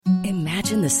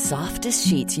Imagine the softest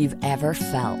sheets you've ever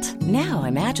felt. Now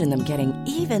imagine them getting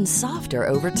even softer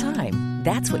over time.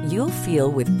 That's what you'll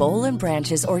feel with Boll &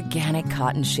 Branch's organic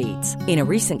cotton sheets. In a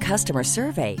recent customer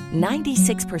survey,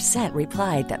 96%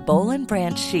 replied that Boll &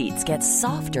 Branch sheets get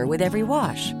softer with every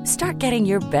wash. Start getting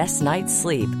your best night's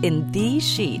sleep in these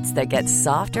sheets that get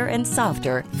softer and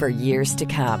softer for years to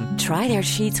come. Try their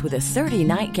sheets with a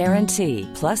 30-night guarantee.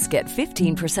 Plus, get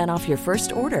 15% off your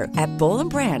first order at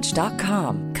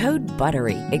bollandbranch.com. Code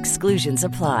BUTTERY. Exclusions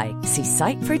apply. See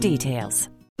site for details.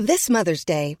 This Mother's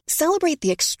Day, celebrate the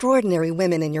extraordinary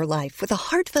women in your life with a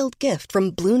heartfelt gift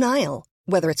from Blue Nile.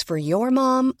 Whether it's for your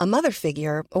mom, a mother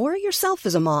figure, or yourself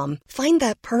as a mom, find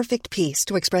that perfect piece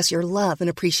to express your love and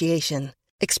appreciation.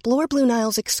 Explore Blue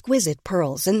Nile's exquisite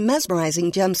pearls and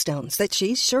mesmerizing gemstones that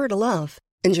she's sure to love.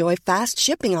 Enjoy fast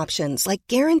shipping options like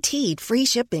guaranteed free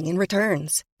shipping and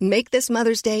returns. Make this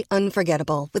Mother's Day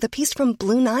unforgettable with a piece from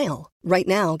Blue Nile. Right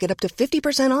now, get up to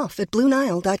 50% off at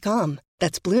BlueNile.com.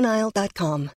 That's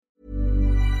BlueNile.com.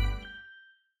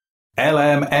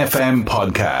 LMFM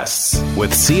Podcasts.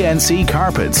 With CNC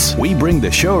Carpets, we bring the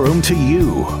showroom to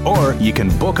you. Or you can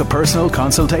book a personal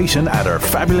consultation at our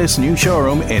fabulous new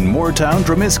showroom in Moortown,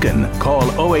 Dromiskin.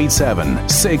 Call 087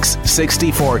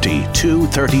 660 40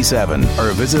 237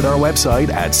 or visit our website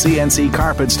at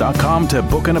cnccarpets.com to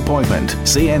book an appointment.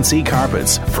 CNC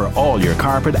Carpets, for all your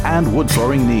carpet and wood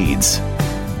flooring needs.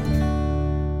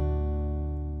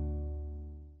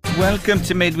 Welcome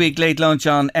to Midweek Late Lunch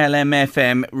on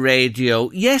LMFM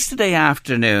Radio. Yesterday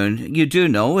afternoon, you do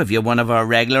know, if you're one of our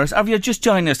regulars, or if you're just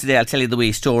joining us today, I'll tell you the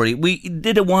wee story. We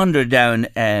did a wander down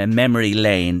memory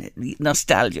lane.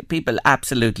 Nostalgia. People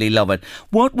absolutely love it.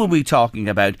 What were we talking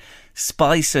about?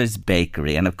 Spicer's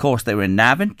Bakery. And of course they were in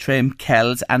Navan, Trim,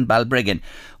 Kells and Balbriggan.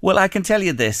 Well, I can tell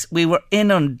you this, we were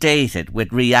inundated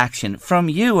with reaction from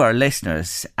you, our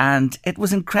listeners, and it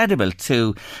was incredible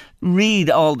to read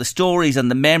all the stories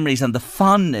and the memories and the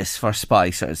fondness for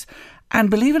Spicer's. And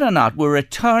believe it or not, we're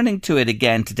returning to it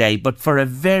again today, but for a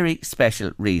very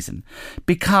special reason.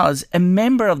 Because a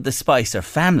member of the Spicer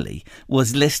family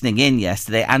was listening in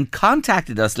yesterday and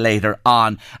contacted us later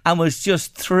on and was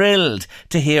just thrilled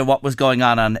to hear what was going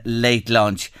on Late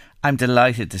Lunch. I'm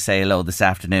delighted to say hello this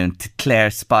afternoon to Claire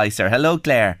Spicer. Hello,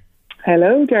 Claire.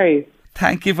 Hello, Gary.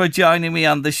 Thank you for joining me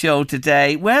on the show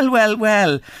today.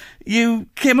 Well. You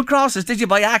came across us, did you,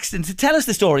 by accident? Tell us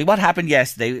the story. What happened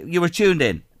yesterday? You were tuned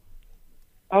in.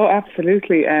 Oh,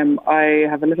 absolutely. I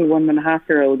have a little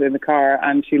 1.5-year-old in the car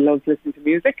and she loves listening to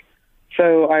music.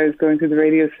 So I was going through the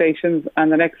radio stations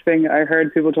and the next thing I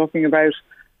heard people talking about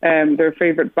their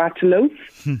favourite bachelors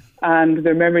and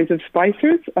their memories of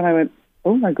Spicer's. And I went,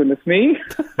 oh my goodness me.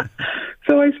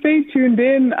 So I stayed tuned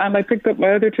in and I picked up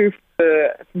my other two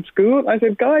from school. I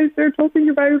said, guys, they're talking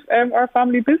about our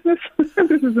family business.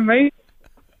 This is amazing.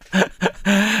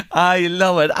 I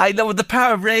love it. I love it. The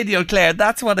power of radio, Claire.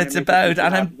 That's what it's about.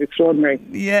 And I'm extraordinary.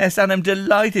 Yes, and I'm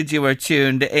delighted you were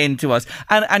tuned in to us.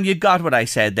 And you got what I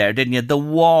said there, didn't you? The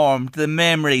warmth, the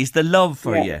memories, the love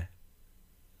for you.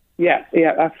 Yeah,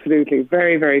 absolutely.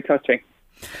 Very, very touching.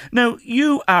 Now,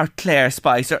 you are Claire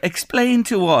Spicer. Explain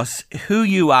to us who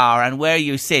you are and where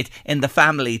you sit in the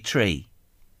family tree.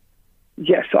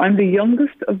 Yes, so I'm the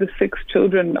youngest of the 6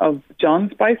 children of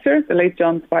John Spicer, the late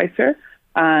John Spicer,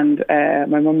 and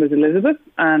my mum was Elizabeth,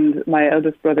 and my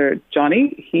eldest brother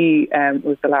Johnny, he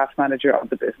was the last manager of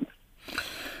the business.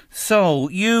 So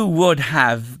you would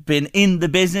have been in the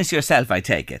business yourself, I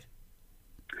take it?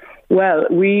 Well,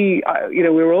 we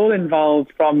were all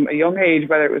involved from a young age,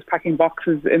 whether it was packing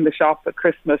boxes in the shop at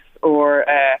Christmas or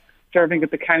serving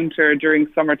at the counter during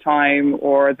summertime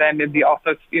or then in the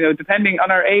office. You know, depending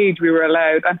on our age, we were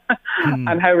allowed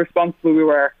and how responsible we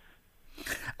were.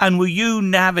 And were you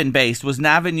Navan based? Was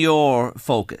Navan your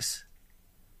focus?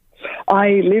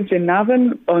 I lived in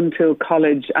Navan until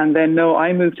college, and then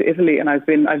I moved to Italy, and I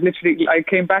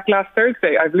came back last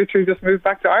Thursday. I've literally just moved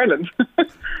back to Ireland.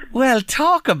 Well,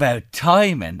 talk about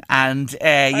timing and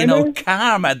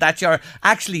karma that you're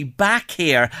actually back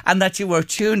here and that you were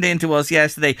tuned into us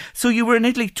yesterday. So you were in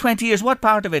Italy 20 years. What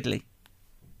part of Italy?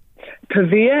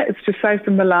 Pavia, it's just south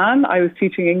of Milan. I was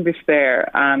teaching English there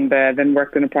and then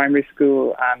worked in a primary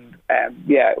school and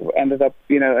ended up,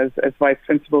 as vice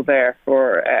principal there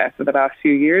for the last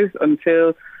few years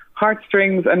until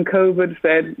heartstrings and COVID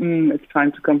said, it's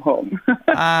time to come home.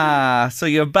 So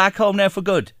you're back home now for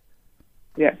good?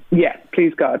 Yeah,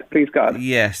 please God.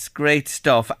 Yes, great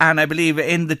stuff. And I believe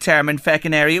in the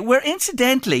Termonfeckin area, where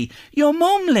incidentally your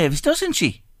mum lives, doesn't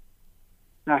she?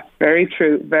 Very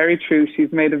true, very true.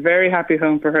 She's made a very happy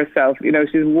home for herself.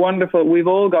 She's wonderful. We've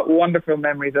all got wonderful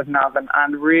memories of Navan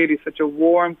and really such a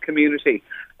warm community.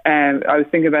 And I was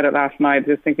thinking about it last night,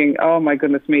 just thinking, oh my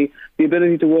goodness me, the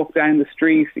ability to walk down the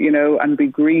street, and be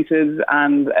greeted,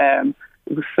 and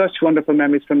it was such wonderful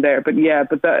memories from there. But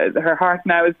her heart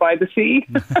now is by the sea.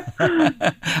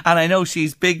 And I know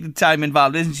she's big time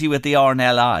involved, isn't she, with the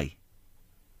RNLI?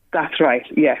 That's right.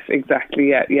 Yes, exactly.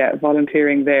 Yeah.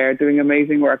 Volunteering there, doing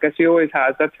amazing work, as she always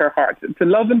has. That's her heart. To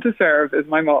love and to serve is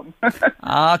my mum.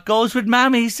 It goes with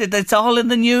mammies. It's all in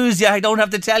the news. Yeah, I don't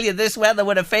have to tell you this weather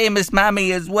with a famous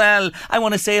mammy as well. I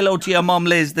want to say hello to your mum,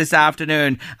 Liz, this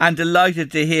afternoon. And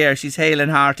delighted to hear she's hale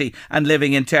and hearty and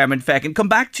living in Termonfeckin. Come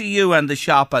back to you and the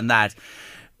shop and that.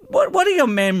 What are your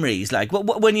memories like?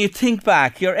 When you think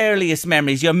back, your earliest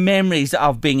memories, your memories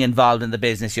of being involved in the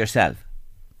business yourself?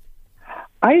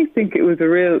 I think it was a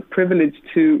real privilege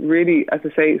to really, as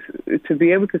I say, to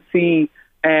be able to see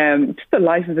just the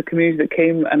life of the community that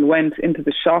came and went into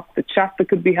the shop, the chat that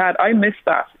could be had. I miss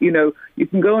that. You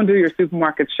can go and do your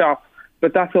supermarket shop,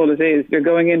 but that's all it is. You're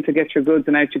going in to get your goods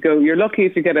and out you go. You're lucky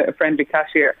if you get a friendly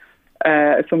cashier,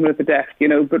 someone at the desk,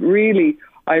 but really,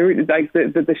 I really like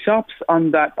the shops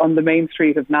on the main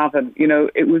street of Navan.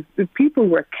 It was the people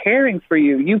were caring for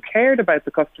you. You cared about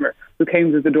the customer who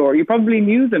came to the door. You probably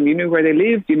knew them. You knew where they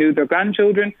lived. You knew their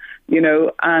grandchildren.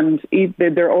 And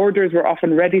their orders were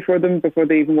often ready for them before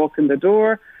they even walked in the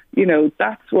door.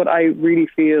 That's what I really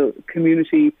feel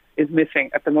community is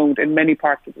missing at the moment in many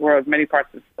parts of the world, many parts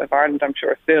of Ireland, I'm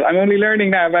sure still. I'm only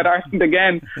learning now about Ireland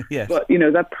again. Yes. But,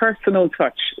 that personal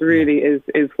touch really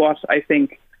is what I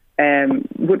think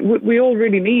we all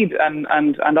really need and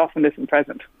often isn't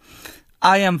present.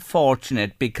 I am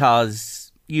fortunate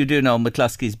because you do know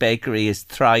McCluskey's Bakery is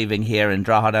thriving here in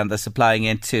Drogheda, and they're supplying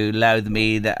into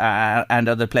Louthmead and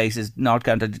other places, North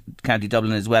County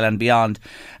Dublin as well and beyond.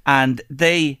 And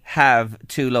they have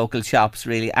 2 local shops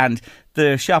really, and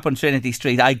the shop on Trinity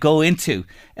Street I go into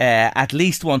at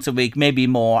least once a week, maybe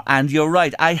more. And you're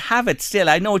right, I have it still.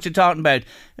 I know what you're talking about.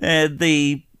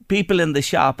 The people in the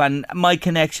shop and my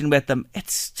connection with them,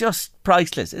 it's just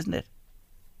priceless, isn't it?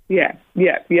 Yeah.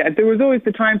 There was always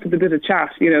the time for the bit of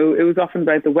chat. It was often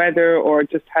about the weather or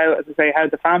just how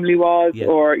the family was,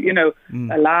 or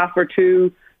a laugh or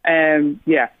two.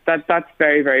 That's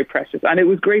very, very precious, and it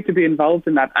was great to be involved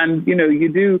in that. And you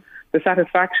do the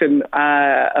satisfaction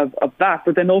of that,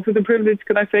 but then also the privilege,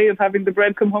 can I say, of having the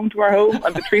bread come home to our home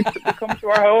and the treats that come to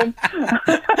our home.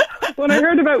 When I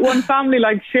heard about one family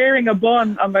sharing a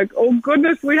bun, I'm like, oh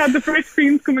goodness, we had the fresh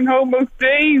creams coming home most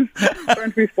days.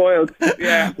 Weren't we spoiled?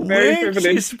 Yeah, very privileged.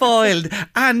 You spoiled.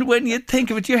 And when you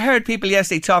think of it, you heard people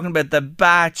yesterday talking about the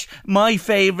batch, my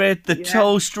favourite, the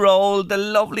toast roll, the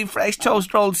lovely fresh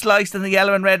toast roll sliced in the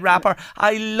yellow and red wrapper.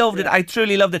 I loved it. I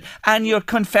truly loved it. And your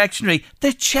confectionery,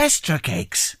 the Chester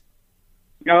cakes.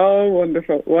 Oh,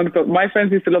 wonderful, wonderful. My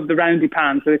friends used to love the roundy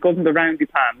pans, so they called them the roundy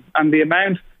pans. And the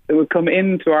amount that would come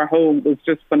into our home was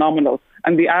just phenomenal.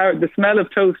 And the smell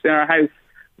of toast in our house,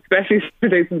 especially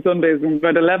Saturdays and Sundays, from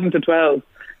about 11 to 12,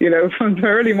 from the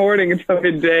early morning until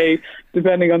midday,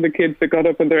 depending on the kids that got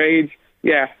up and their age.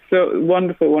 Yeah, so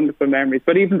wonderful, wonderful memories.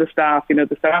 But even the staff,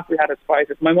 the staff we had at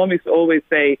Spices, my mum used to always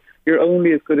say, you're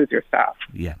only as good as your staff.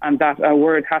 Yeah. And that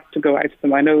word has to go out to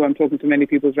them. I know I'm talking to many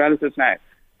people's relatives now.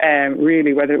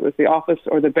 Really, whether it was the office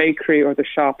or the bakery or the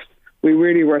shops, we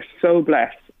really were so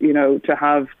blessed, to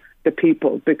have the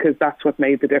people, because that's what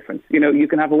made the difference. You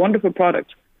can have a wonderful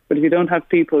product, but if you don't have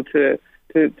people to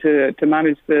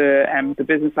manage the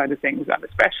business side of things, and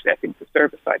especially I think the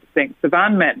service side of things, the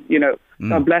van men,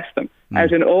 God bless them,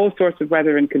 out in all sorts of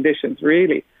weather and conditions,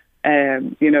 really.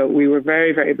 We were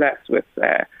very, very blessed with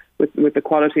the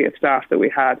quality of staff that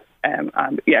we had.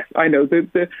 And yes, I know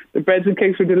the breads and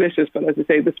cakes were delicious, but as I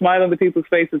say, the smile on the people's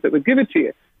faces that would give it to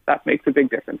you, that makes a big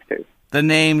difference too. The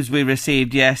names we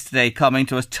received yesterday coming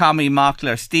to us: Tommy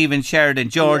Mockler, Stephen Sheridan,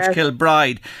 George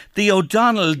Kilbride, the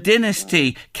O'Donnell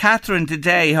dynasty, Catherine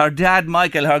Today, her dad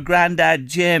Michael, her granddad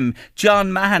Jim,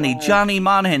 John Mahoney, Johnny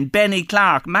Monaghan, Benny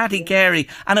Clark, Matty Carey,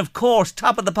 and of course,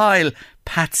 top of the pile,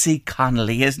 Patsy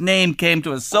Connolly. His name came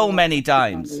to us so many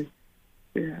times.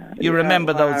 You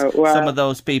remember some of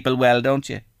those people well, don't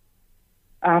you?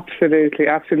 Absolutely.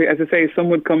 As I say, some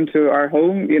would come to our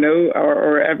home,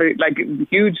 or every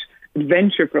huge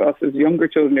adventure for us as younger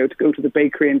children, to go to the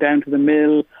bakery and down to the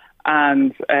mill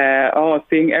And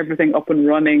seeing everything up and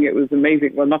running, it was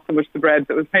amazing. Well, not so much the bread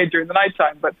that was made during the night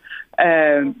time, but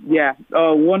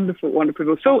wonderful,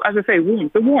 wonderful. So, as I say,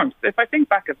 the warmth. If I think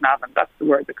back of Navan, that's the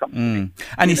word that comes to me.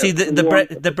 And you see,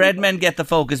 the bread men get the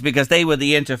focus because they were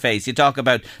the interface. You talk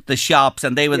about the shops,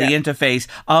 and they were the interface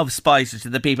of Spices to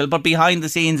the people. But behind the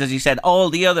scenes, as you said, all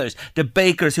the others, the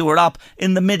bakers who were up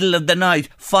in the middle of the night,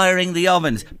 firing the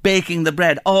ovens, baking the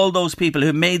bread, all those people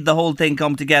who made the whole thing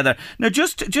come together. Now,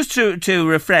 just to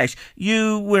refresh,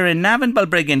 you were in Navan,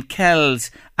 Balbriggan,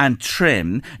 Kells and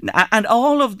Trim, and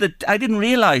all of the, I didn't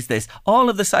realise this, all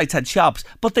of the sites had shops,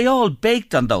 but they all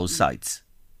baked on those sites.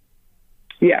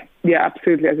 Yeah,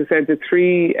 absolutely. As I said, the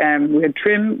three, we had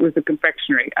Trim was the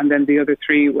confectionery, and then the other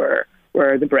three were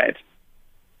the bread.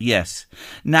 Yes.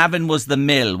 Navan was the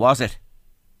mill, was it?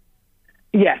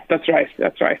 Yeah, that's right.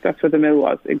 That's where the mill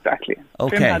was, exactly.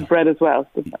 Okay. Trim had bread as well.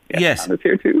 Yes. That was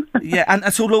here too. Yeah, and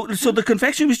so the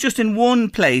confectionery was just in one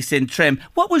place in Trim.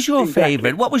 What was your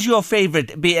favourite? What was your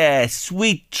favourite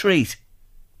sweet treat?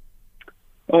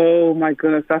 Oh my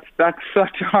goodness, that's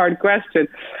such a hard question.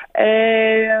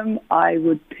 I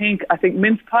think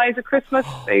mince pies at Christmas.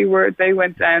 They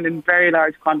went down in very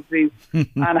large quantities,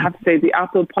 and I have to say the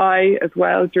apple pie as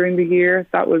well during the year.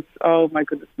 That was, oh my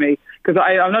goodness me, because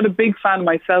I'm not a big fan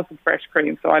myself of fresh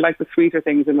cream, so I like the sweeter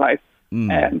things in life.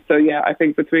 So yeah, I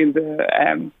think between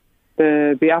the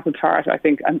apple tart, I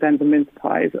think, and then the mince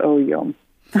pies. Oh yum.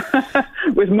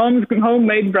 With Mum's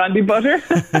homemade brandy butter.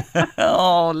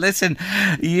 Oh, listen,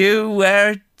 you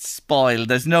were spoiled.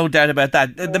 There's no doubt about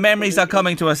that. The memories are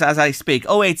coming to us as I speak.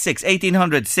 086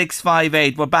 1800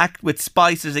 658. We're back with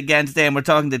Spicers again today, and we're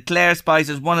talking to Claire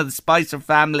Spicers, one of the Spicer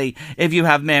family. If you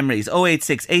have memories,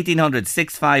 086 1800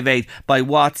 658 by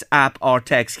WhatsApp or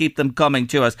text. Keep them coming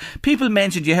to us. People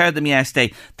mentioned, you heard them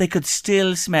yesterday, they could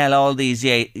still smell all these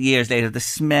years later, the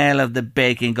smell of the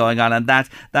baking going on, and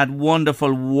that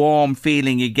wonderful warm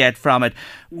feeling you get from it.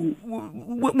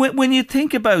 When you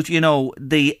think about,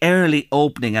 the early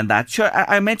opening and that, sure,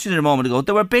 I mentioned it a moment ago,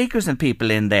 there were bakers and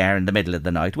people in there in the middle of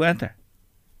the night, weren't there?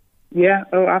 Yeah,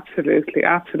 absolutely.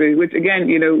 Which again,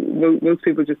 most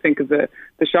people just think of the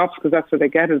shops because that's where they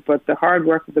get it, but the hard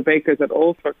work of the bakers at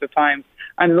all sorts of times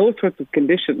and in all sorts of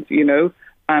conditions,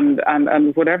 and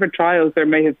whatever trials there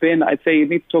may have been, I'd say you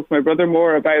need to talk to my brother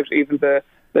more about even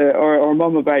or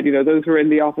Mum about, those who were in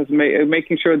the office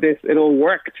making sure it all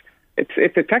worked.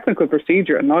 It's a technical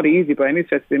procedure and not easy by any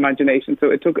stretch of the imagination. So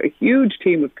it took a huge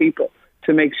team of people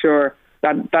to make sure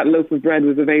that loaf of bread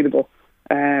was available.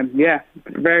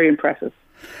 Very impressive.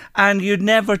 And you'd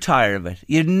never tire of it.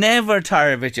 You'd never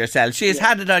tire of it yourself. She has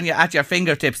had it on at your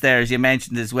fingertips there, as you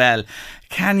mentioned as well.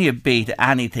 Can you beat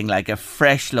anything like a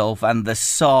fresh loaf and the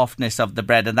softness of the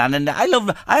bread and that? And I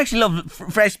actually love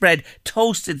fresh bread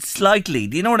toasted slightly.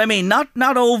 Do you know what I mean? Not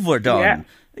overdone. Yeah.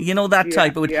 That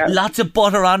type of, with lots of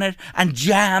butter on it and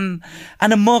jam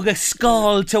and a mug of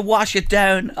Skål to wash it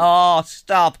down. Oh,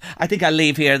 stop. I think I'll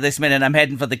leave here this minute. I'm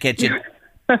heading for the kitchen.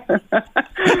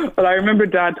 Well, I remember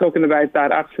Dad talking about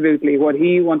that, absolutely. What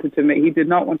he wanted to make, he did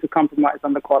not want to compromise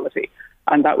on the quality.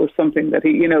 And that was something that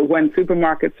he, when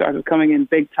supermarkets started coming in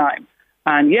big time.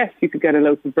 And yes, you could get a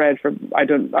loaf of bread for, I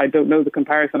don't know the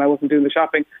comparison, I wasn't doing the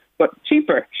shopping, but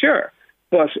cheaper, sure.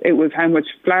 But it was how much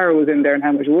flour was in there and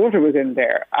how much water was in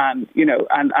there. And,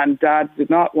 and Dad did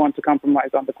not want to compromise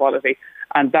on the quality.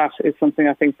 And that is something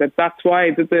I think that's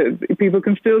why the people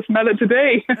can still smell it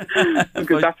today.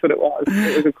 Because that's what it was.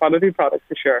 It was a quality product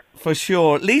for sure. For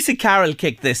sure. Lisa Carroll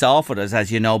kicked this off with us,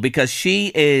 as you know, because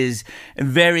she is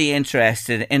very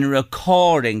interested in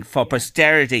recording for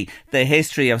posterity the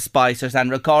history of Spicers and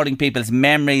recording people's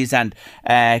memories and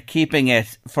keeping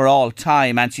it for all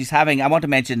time. And she's having, I want to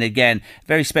mention it again,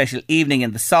 very special evening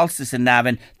in the Solstice in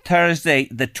Navan, Thursday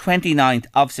the 29th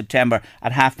of September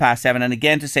at 7:30. And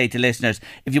again, to say to listeners,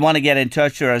 if you want to get in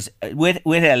touch with us, with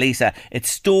Elisa,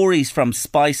 it's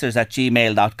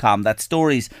storiesfromspicers@gmail.com. That's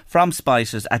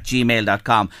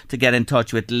storiesfromspicers@gmail.com to get in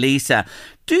touch with Lisa.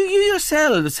 Do you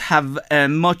yourselves have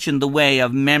much in the way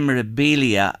of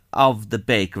memorabilia of the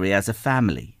bakery as a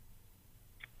family?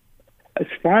 As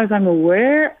far as I'm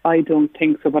aware, I don't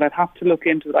think so, but I'd have to look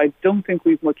into it. I don't think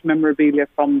we've much memorabilia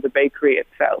from the bakery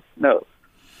itself, no.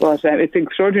 But it's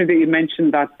extraordinary that you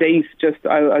mentioned that date.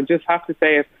 I just have to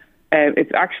say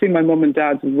it's actually my mum and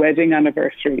dad's wedding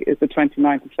anniversary is the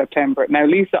 29th of September. Now,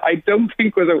 Lisa, I don't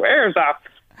think was aware of that.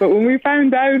 But when we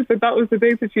found out that was the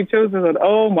date that she chose, I thought,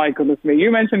 oh my goodness me.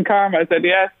 You mentioned karma. I said,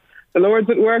 yes. The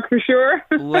Lord's at work for sure.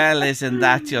 Well, isn't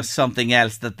that just something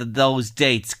else that those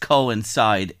dates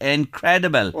coincide?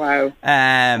 Incredible. Wow.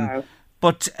 Wow.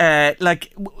 But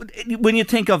when you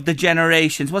think of the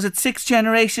generations, was it 6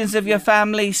 generations of your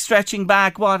family stretching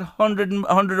back, 100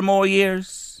 or more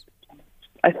years?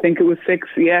 I think it was 6.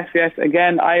 Yes.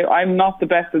 Again, I'm not the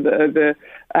best of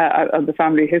the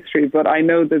family history, but I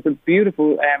know there's a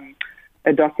beautiful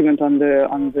a document on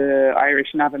the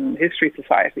Irish Navan Historical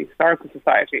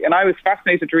Society, and I was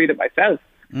fascinated to read it myself.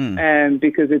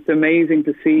 Because it's amazing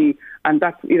to see, and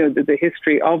that's the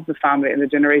history of the family and the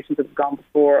generations that have gone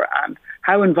before, and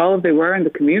how involved they were in the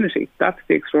community. That's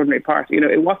the extraordinary part.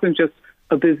 It wasn't just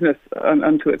a business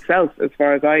unto itself, as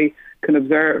far as I can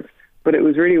observe, but it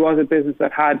was a business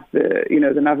that had the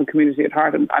Navan community at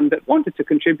heart, and that wanted to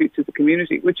contribute to the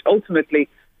community, which ultimately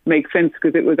makes sense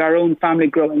because it was our own family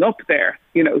growing up there.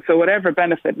 So whatever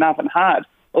benefit Navan had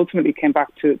ultimately came back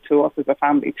to us as a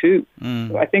family too.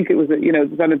 So I think it was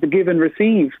kind of the give and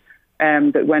receive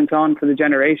that went on for the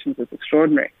generations is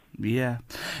extraordinary. Yeah.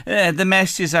 The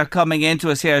messages are coming into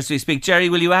us here as we speak. Jerry,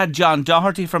 will you add John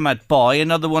Doherty from Atboy,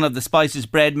 another one of the Spices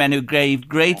bread men who gave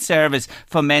great service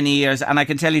for many years, and I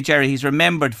can tell you, Jerry, he's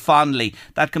remembered fondly.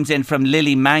 That comes in from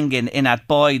Lily Mangan in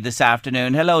Atboy this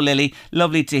afternoon. Hello, Lily.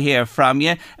 Lovely to hear from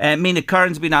you. Mina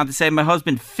Curran's been on to say, my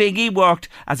husband Figgy worked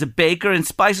as a baker in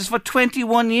Spices for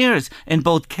 21 years in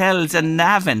both Kells and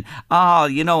Navan.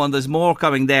 And there's more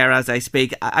coming there as I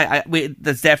speak.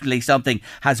 There's definitely something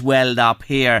has welled up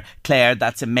here, Claire.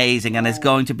 That's amazing, and it's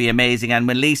going to be amazing. And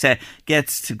when Lisa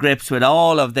gets to grips with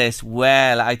all of this,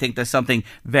 well, I think there's something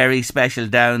very special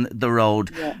down the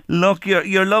road. Yeah. Look,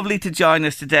 you're lovely to join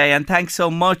us today, and thanks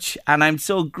so much. And I'm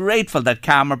so grateful that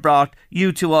Karma brought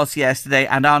you to us yesterday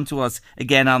and on to us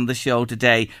again on the show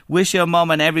today. Wish your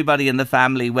mum and everybody in the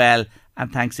family well,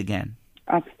 and thanks again.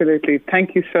 Absolutely.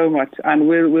 Thank you so much. And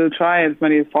we'll try as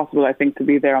many as possible, I think, to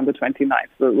be there on the 29th.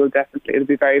 We'll definitely, it'll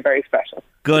be very, very special.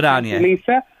 Good on you. Thank you,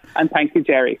 Lisa, and thank you,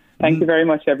 Jerry. Thank you very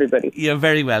much, everybody. You're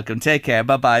very welcome. Take care.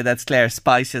 Bye-bye. That's Claire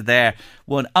Spicer there,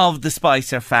 one of the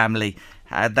Spicer family.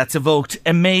 That's evoked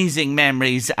amazing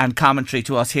memories and commentary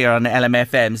to us here on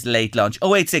LMFM's Late Lunch.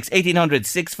 086 1800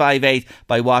 658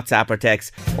 by WhatsApp or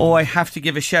text. I have to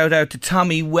give a shout out to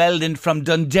Tommy Weldon from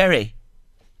Dundee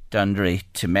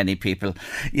to many people.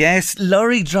 Yes,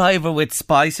 lorry driver with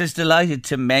Spices. Delighted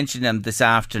to mention him this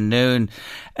afternoon.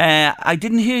 I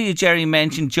didn't hear you, Jerry,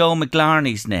 mention Joe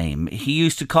McLarney's name. He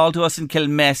used to call to us in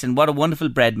Kilmess, and what a wonderful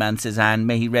bread man, says Anne.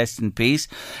 May he rest in peace.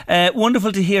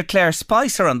 Wonderful to hear Claire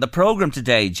Spicer on the programme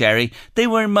today, Jerry. They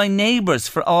were my neighbours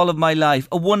for all of my life.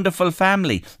 A wonderful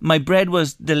family. My bread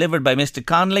was delivered by Mr.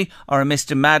 Connolly or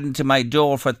Mr. Madden to my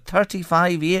door for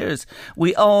 35 years.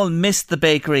 We all missed the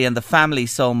bakery and the family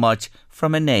so much.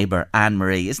 From a neighbour,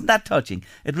 Anne-Marie. Isn't that touching?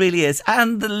 It really is.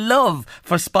 And the love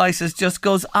for Spices just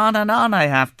goes on and on, I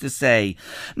have to say.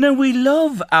 Now, we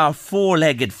love our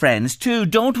four-legged friends too,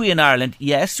 don't we, in Ireland?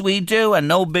 Yes, we do. And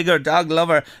no bigger dog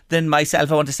lover than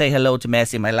myself. I want to say hello to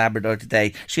Messi, my Labrador,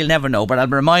 today. She'll never know, but I'll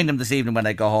remind him this evening when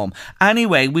I go home.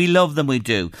 Anyway, we love them, we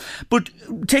do. But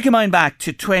take your mind back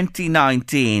to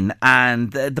 2019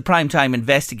 and the Primetime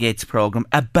Investigates programme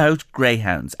about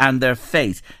greyhounds and their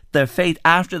fate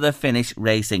after they finish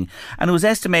racing. And it was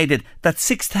estimated that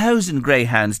 6,000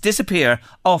 greyhounds disappear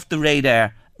off the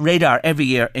radar every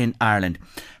year in Ireland.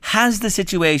 Has the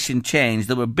situation changed?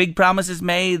 There were big promises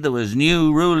made, there was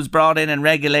new rules brought in and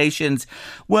regulations.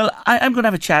 Well, I'm going to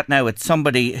have a chat now with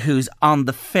somebody who's on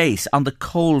the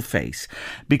coal face,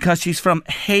 because she's from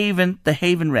Haven, the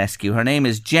Haven Rescue. Her name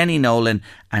is Jenny Nolan,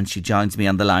 and she joins me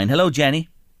on the line. Hello, Jenny.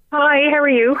 Hi, how are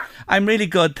you? I'm really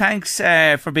good. Thanks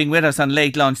for being with us on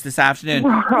Late Lunch this afternoon.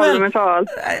 No problem at all.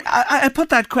 I put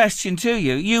that question to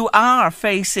you. You are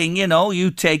facing,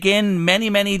 you take in many,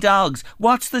 many dogs.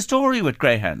 What's the story with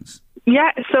greyhounds?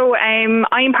 Yeah, so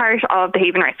I'm part of the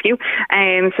Haven Rescue.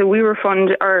 So we were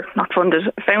founded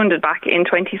back in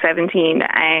 2017.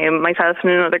 Myself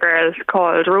and another girl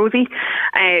called Rosie.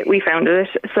 We founded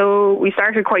it. So we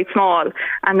started quite small,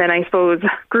 and then I suppose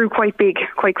grew quite big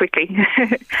quite quickly.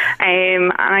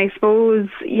 And I suppose,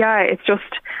 it's just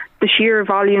the sheer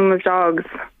volume of dogs,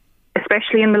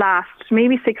 especially in the last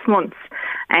maybe 6 months,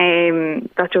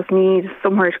 that just need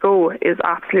somewhere to go is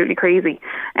absolutely crazy.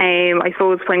 I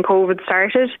suppose when COVID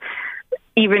started,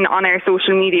 even on our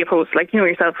social media posts, like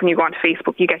yourself, when you go onto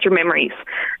Facebook, you get your memories.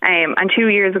 And 2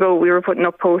 years ago, we were putting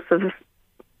up posts of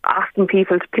asking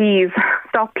people to please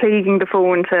stop plaguing the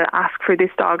phone to ask for this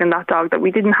dog and that dog, that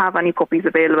we didn't have any puppies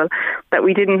available, that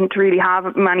we didn't really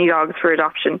have many dogs for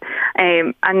adoption.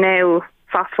 And now,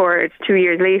 fast forward 2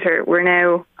 years later, we're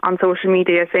now on social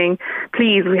media saying,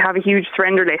 please, we have a huge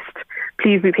surrender list.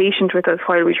 Please be patient with us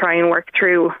while we try and work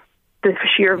through the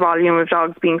sheer volume of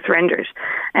dogs being surrendered.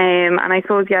 And I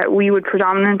suppose, we would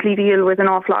predominantly deal with an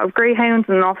awful lot of greyhounds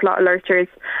and an awful lot of lurchers.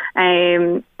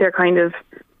 They're kind of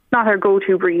not our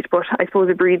go-to breed, but I suppose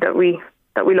a breed that we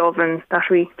love and that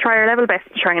we try our level best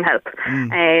to try and help.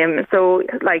 So,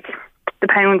 like, the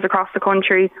pounds across the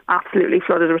country, absolutely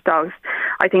flooded with dogs.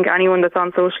 I think anyone that's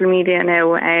on social media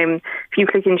now, if you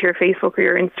click into your Facebook or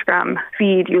your Instagram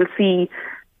feed, you'll see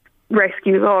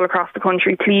rescues all across the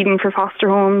country pleading for foster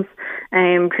homes,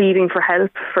 pleading for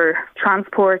help, for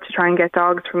transport, to try and get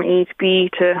dogs from A to B,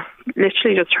 to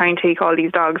literally just try and take all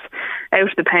these dogs out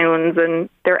of the pounds, and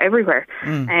they're everywhere.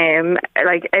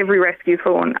 Like every rescue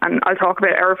phone, and I'll talk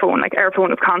about our phone, like our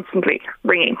phone is constantly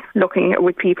ringing, looking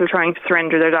with people trying to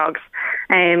surrender their dogs,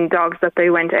 dogs that they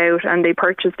went out and they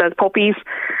purchased as puppies,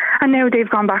 and now they've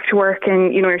gone back to work,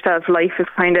 and you know yourself, life is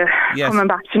kind of coming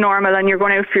back to normal, and you're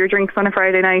going out for your drinks on a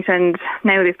Friday night, and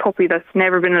now this puppy that's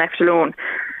never been left alone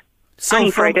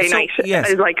any Friday night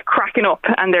is like cracking up,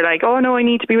 and they're like, oh no, I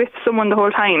need to be with someone the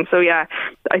whole time. So I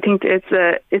think it's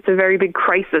a very big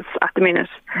crisis at the minute.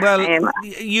 Well,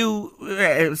 you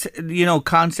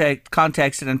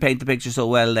contexted and paint the picture so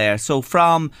well there. So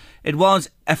it was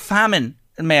a famine,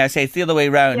 may I say, it's the other way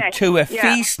around, to a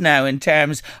feast now in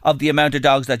terms of the amount of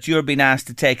dogs that you're being asked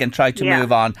to take and try to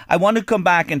move on. I want to come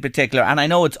back in particular, and I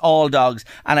know it's all dogs,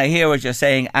 and I hear what you're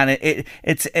saying, and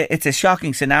it's a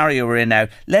shocking scenario we're in now.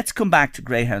 Let's come back to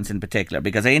greyhounds in particular,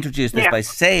 because I introduced this by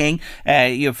saying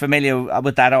you're familiar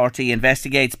with that RT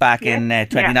Investigates back in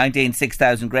 2019,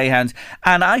 6,000 greyhounds,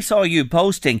 and I saw you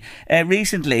posting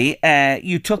recently,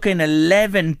 you took in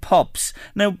 11 pups.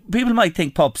 Now, people might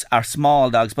think pups are small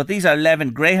dogs, but these are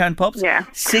 11 greyhound pups.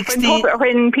 16.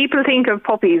 When people think of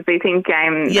puppies, they think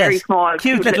very small,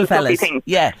 cute little fellas. Things.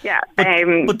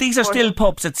 But these are still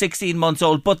pups at 16 months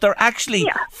old, but they're actually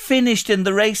finished in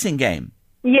the racing game.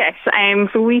 Yes,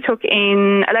 so we took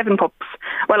in 11 pups.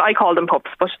 Well, I call them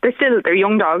pups, but they're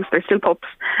young dogs, they're still pups.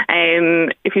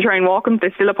 If you try and walk them,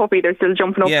 they're still a puppy, they're still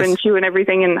jumping up and chewing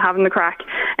everything and having the crack.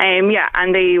 And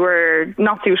they were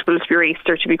not suitable to be raced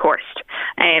or to be coursed.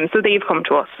 So they've come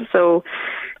to us. So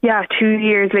 2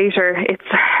 years later,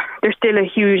 there's still a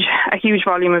huge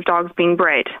volume of dogs being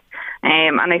bred.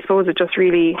 And I suppose it just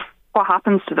really, what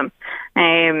happens to them?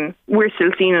 We're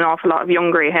still seeing an awful lot of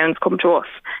young greyhounds come to us.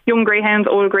 Young greyhounds,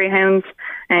 old greyhounds,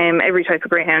 every type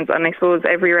of greyhounds. And I suppose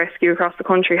every rescue across the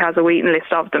country has a waiting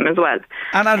list of them as well.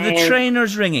 And are the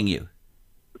trainers ringing you?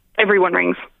 Everyone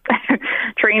rings.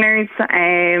 Trainers,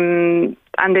 and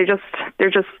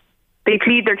they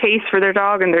plead their case for their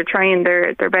dog, and they're trying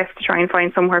their best to try and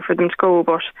find somewhere for them to go.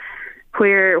 But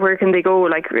where can they go?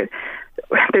 Like,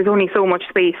 there's only so much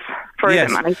space for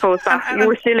them, and I suppose that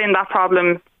we're still in that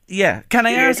problem. Yeah. Can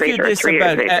I ask you this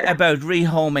about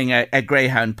rehoming a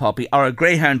greyhound puppy, or a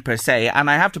greyhound per se? And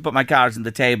I have to put my cards on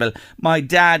the table. My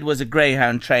dad was a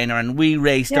greyhound trainer, and we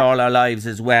raced all our lives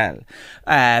as well.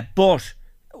 But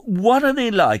what are they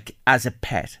like as a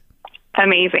pet?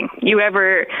 Amazing. In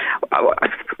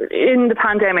the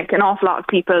pandemic, an awful lot of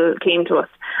people came to us,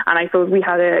 and I suppose we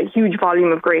had a huge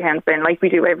volume of greyhounds then, like we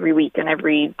do every week and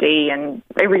every day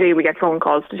we get phone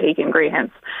calls to take in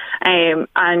greyhounds.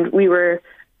 And we were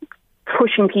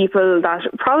pushing people that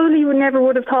probably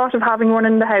would have thought of having one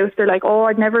in the house. They're like, oh,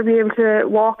 I'd never be able to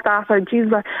walk that, or geez,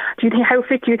 how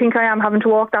fit do you think I am having to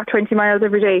walk that 20 miles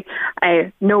every day?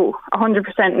 No,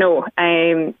 100% no.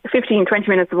 15-20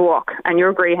 minutes of a walk and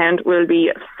your greyhound will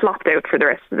be flopped out for the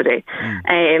rest of the day.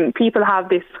 People have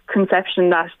this conception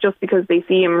that just because they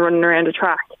see him running around a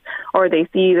track, or they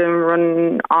see them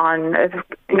run on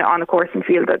a coursing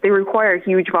field, that they require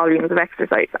huge volumes of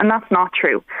exercise, and that's not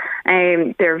true.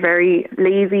 They're very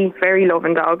lazy, very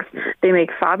loving dogs. They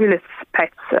make fabulous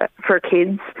pets for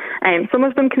kids. Some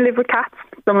of them can live with cats,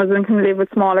 some of them can live with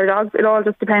smaller dogs. It all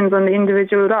just depends on the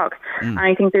individual dog. And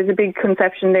I think there's a big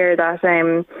conception there that,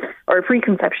 or a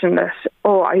preconception that,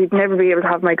 I'd never be able to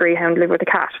have my greyhound live with a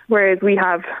cat. Whereas we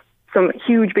have some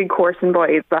huge big coursing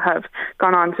boys that have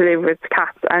gone on to live with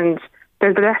cats, and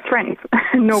they're the best friends.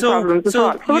 No problems at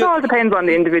all. So it all depends on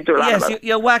the individual animal. Yes,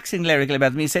 you're waxing lyrical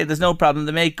about them. You say there's no problem.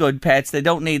 They make good pets. They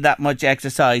don't need that much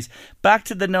exercise. Back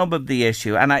to the nub of the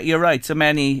issue. And you're right, so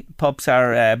many pups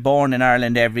are born in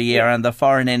Ireland every year, and the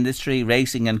foreign industry,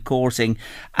 racing and coursing.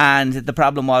 And the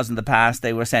problem was in the past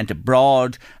they were sent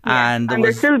abroad. And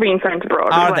they're still being sent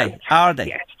abroad. Are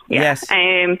they? Yes.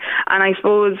 And I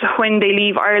suppose when they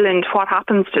leave Ireland, what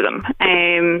happens to them?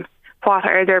 What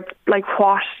are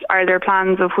their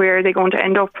plans of where are they going to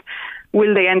end up?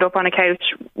 Will they end up on a couch?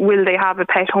 Will they have a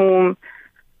pet home?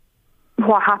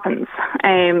 What happens?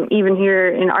 Even here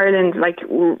in Ireland, like,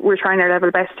 we're trying our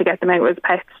level best to get them out as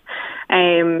pets.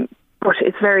 but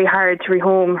it's very hard to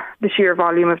rehome the sheer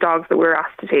volume of dogs that we're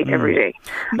asked to take every day.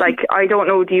 Like, I don't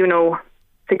know, do you know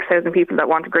 6,000 people that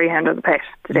want a greyhound as a pet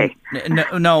today?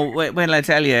 No, well, I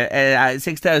tell you,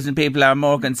 6,000 people are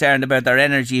more concerned about their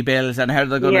energy bills and how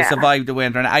they're going to survive the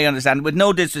winter. And I understand, with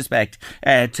no disrespect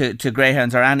to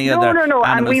greyhounds or any other animals.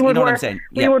 And we would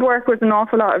would work with an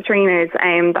awful lot of trainers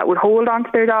that would hold on to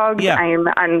their dogs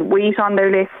and wait on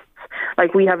their lists.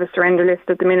 Like, we have a surrender list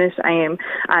at the minute,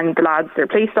 and the lads, they're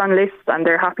placed on lists and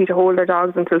they're happy to hold their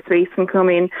dogs until space can come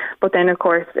in. But then, of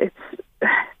course, it's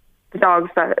the dogs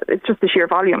that it's just the sheer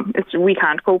volume. We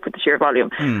can't cope with the sheer volume.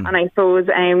 And I suppose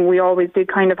we always did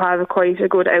kind of have quite a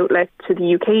good outlet to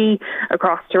the UK,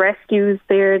 across to rescues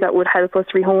there that would help us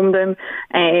rehome them,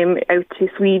 out to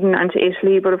Sweden and to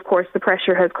Italy. But of course the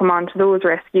pressure has come on to those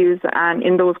rescues and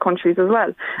in those countries as well.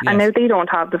 Yes. And now they don't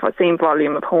have the same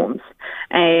volume of homes.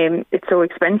 It's so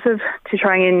expensive to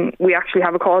try, and we actually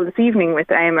have a call this evening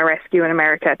with a rescue in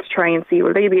America to try and see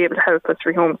will they be able to help us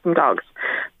rehome some dogs.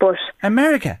 But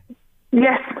America?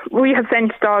 Yes, we have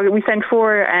sent We sent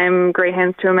 4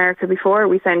 greyhounds to America before.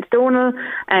 We sent Donal,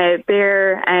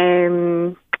 Bear,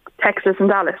 Texas and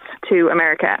Dallas to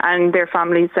America, and their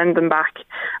families send back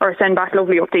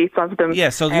lovely updates of them. Yeah,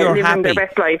 so you're living happy. Their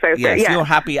best life out there. Yes, Yeah, you're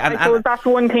happy. I suppose that's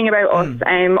one thing about us.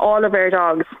 All of our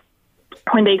dogs,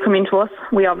 when they come into us,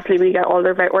 we get all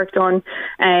their vet work done,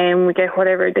 and we get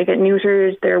whatever. They get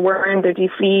neutered, they're wormed, they're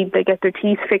defleed, they get their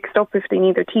teeth fixed up if they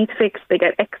need their teeth fixed, they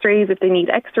get x-rays if they need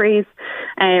x-rays,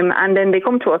 and then they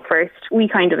come to us first. We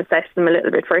kind of assess them a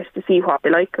little bit first to see what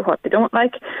they like or what they don't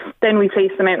like. Then we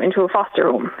place them out into a foster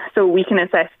home, so we can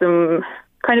assess them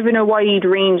kind of in a wide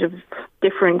range of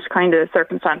different kind of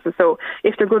circumstances. So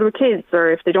if they're good with kids,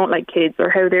 or if they don't like kids,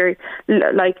 or how they're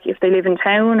like, if they live in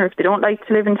town or if they don't like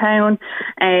to live in town,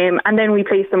 and then we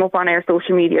place them up on our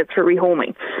social media for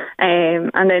rehoming.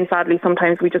 And then sadly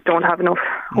sometimes we just don't have enough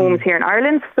homes here in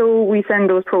Ireland, so we send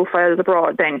those profiles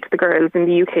abroad then to the girls in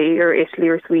the UK or Italy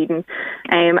or Sweden,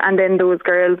 and then those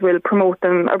girls will promote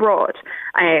them abroad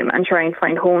and try and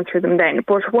find homes for them then.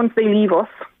 But once they leave us,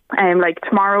 like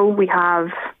tomorrow we have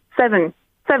seven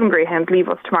greyhounds leave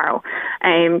us tomorrow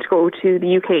to go to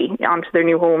the UK onto their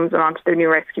new homes and onto their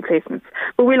new rescue placements.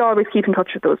 But we'll always keep in touch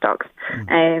with those dogs.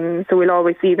 So we'll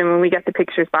always see them when we get the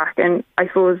pictures back. And I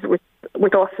suppose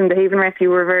with us in the Haven Rescue,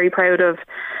 we're very proud of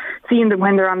seeing them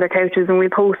when they're on their couches, and we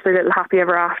post their little happy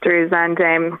ever afters, and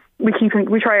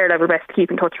we try our level best to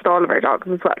keep in touch with all of our dogs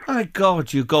as well. Oh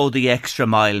God, you go the extra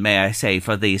mile, may I say,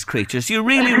 for these creatures. You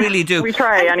really, really do. We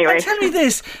try anyway. And tell me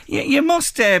this: you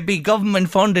must be government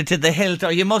funded to the hilt,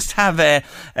 or you must have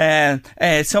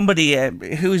somebody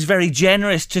who is very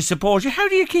generous to support you. How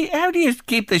do you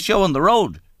keep the show on the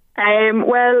road?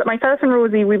 Well, myself and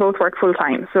Rosie, we both work full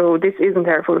time, so this isn't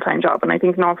our full time job, and I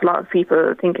think an awful lot of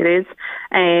people think it is.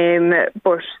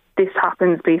 But this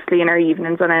happens basically in our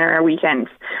evenings and in our weekends.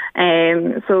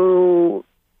 So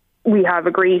we have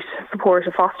a great support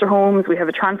of foster homes. We have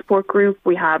a transport group.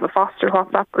 We have a foster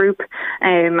WhatsApp group,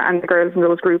 and the girls in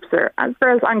those groups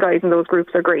girls and guys in those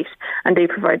groups are great, and they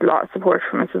provide a lot of support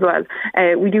from us as well.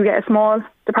 We do get a small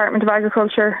Department of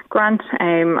Agriculture grant.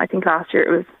 I think last year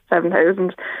it was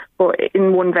 7,000, but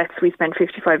in one vet we spent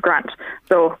 55 grand.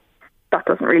 So that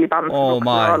doesn't really balance. Oh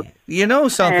my! You know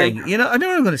something? I know what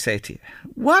I'm going to say to you.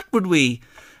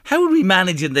 How would we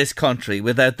manage in this country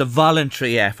without the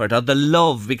voluntary effort or the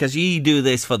love? Because you do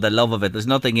this for the love of it. There's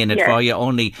nothing in it for you,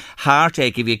 only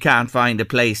heartache if you can't find a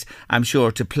place, I'm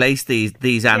sure, to place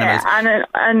these animals. Yeah,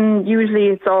 and usually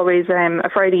it's always a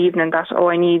Friday evening that,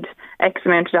 I need X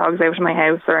amount of dogs out of my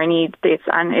house, or I need this,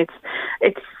 and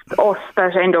it's us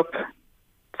that end up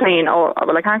saying,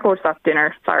 I can't go to that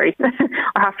dinner, sorry.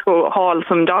 I have to go haul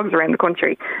some dogs around the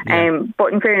country.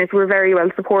 But in fairness, we're very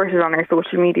well supported on our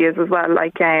social medias as well.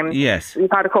 Like, yes, we've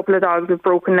had a couple of dogs with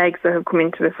broken legs that have come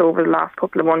into us over the last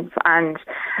couple of months, and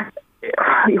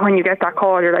when you get that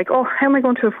call, you're like, how am I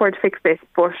going to afford to fix this?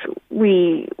 But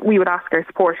we would ask our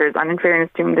supporters, and in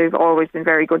fairness to them, they've always been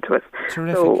very good to us.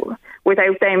 Terrific. So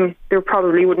without them, there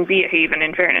probably wouldn't be a Haven,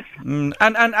 in fairness. And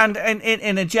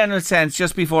in a general sense,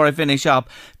 just before I finish up,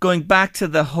 going back to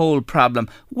the whole problem,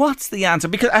 what's the answer?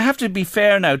 Because I have to be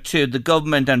fair now to the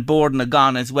government and Bord na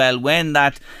Gan as well. When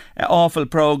that awful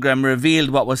programme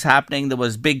revealed what was happening, there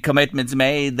was big commitments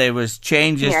made, there was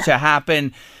changes to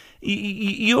happen.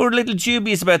 You're a little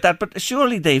dubious about that, but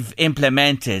surely they've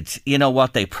implemented,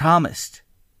 what they promised.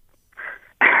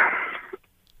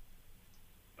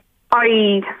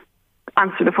 I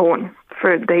answer the phone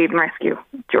for the Haven Rescue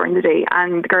during the day,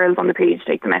 and the girls on the page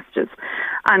take the messages,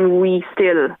 and we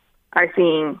still are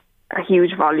seeing a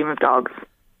huge volume of dogs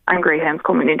and greyhounds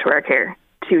coming into our care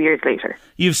 2 years later.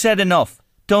 You've said enough.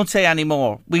 Don't say any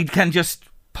more. We can just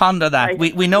ponder that.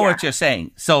 Right. We know what you're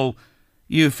saying. So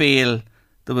you feel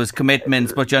there was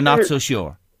commitments, but you're not so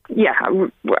sure. Yeah,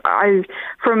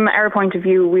 from our point of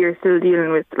view, we are still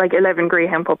dealing with like 11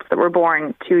 greyhound pups that were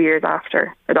born 2 years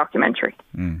after the documentary.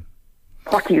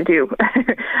 What do you do?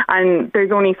 And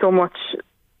there's only so much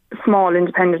small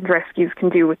independent rescues can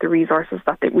do with the resources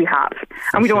that we have.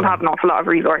 And we don't have an awful lot of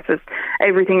resources.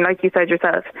 Everything, like you said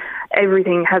yourself,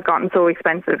 everything has gotten so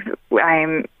expensive.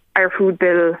 Our food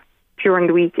bill during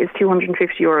the week is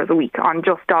 €250 a week on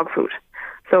just dog food.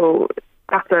 So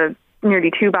that's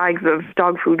nearly 2 bags of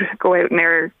dog food go out in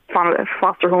our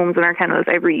foster homes and our kennels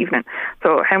every evening.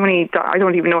 So I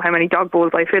don't even know how many dog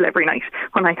bowls I fill every night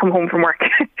when I come home from work,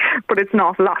 but it's an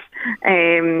awful lot.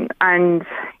 And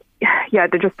yeah,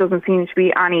 there just doesn't seem to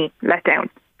be any letdown.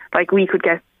 Like, we could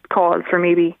get calls for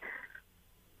maybe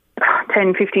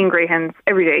 10, 15 greyhounds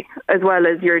every day, as well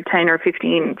as your 10 or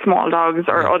 15 small dogs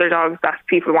or other dogs that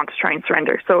people want to try and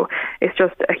surrender. So it's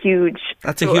just a huge...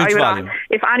 That's a huge volume.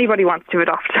 If anybody wants to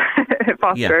adopt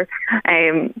foster,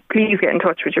 please get in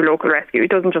touch with your local rescue. It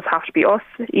doesn't just have to be us,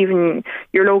 even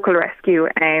your local rescue.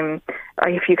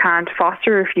 If you can't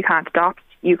foster, if you can't adopt,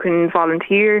 you can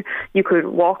volunteer, you could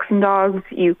walk some dogs,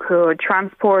 you could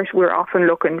transport. We're often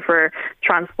looking for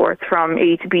transports from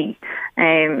A to B,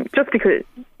 just because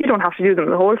you don't have to do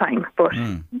them the whole time. But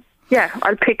yeah,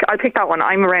 I'll pick that one.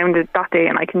 I'm around it that day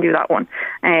and I can do that one.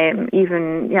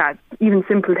 Even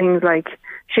simple things like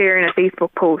sharing a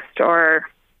Facebook post or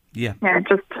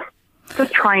just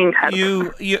trying to help.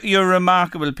 You're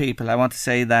remarkable people. I want to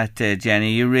say that,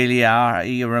 Jenny. You really are.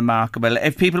 You're remarkable.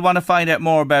 If people want to find out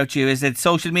more about you, is it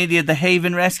social media, The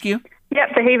Haven Rescue?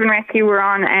 Yep, The Haven Rescue. We're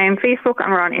on Facebook and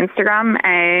we're on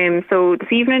Instagram. So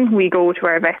this evening we go to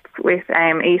our vets with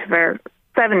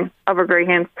 7 of our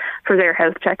greyhounds for their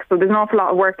health checks. So there's an awful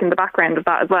lot of work in the background of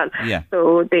that as well. Yeah.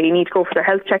 So they need to go for their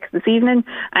health checks this evening,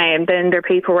 and then their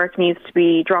paperwork needs to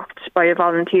be dropped by a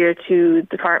volunteer to the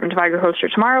Department of Agriculture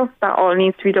tomorrow. That all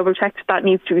needs to be double checked. That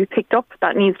needs to be picked up.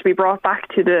 That needs to be brought back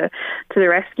to the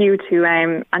rescue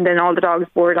and then all the dogs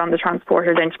board on the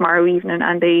transporter then tomorrow evening,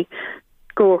 and they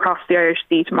go across the Irish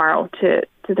Sea tomorrow to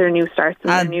their new starts.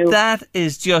 And that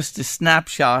is just a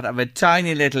snapshot of a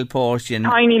tiny little portion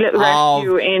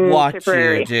rescue in what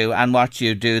Tipperary. You do and what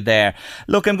you do there.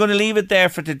 Look, I'm going to leave it there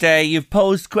for today. You've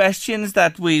posed questions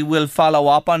that we will follow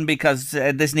up on, because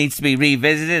this needs to be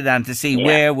revisited and to see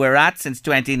where we're at since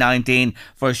 2019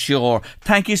 for sure.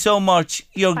 Thank you so much.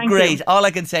 You're great. You. All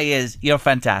I can say is you're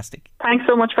fantastic. Thanks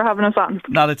so much for having us on.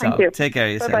 Not at all. You. Take care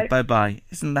of yourself. Bye-bye. Bye-bye.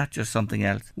 Isn't that just something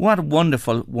else? What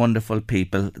wonderful, wonderful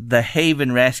people. The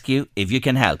Haven Rescue, if you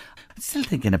can help. I'm still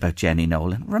thinking about Jenny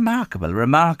Nolan. Remarkable,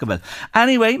 remarkable.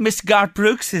 Anyway, Mr. Garth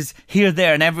Brooks is here,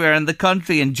 there and everywhere in the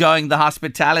country, enjoying the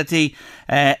hospitality,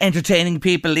 entertaining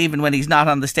people even when he's not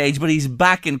on the stage. But he's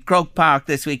back in Croke Park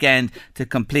this weekend to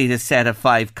complete a set of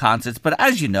 5 concerts. But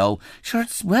as you know, sure,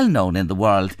 it's well known in the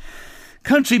world.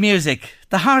 Country music.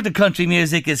 The heart of country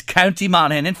music is County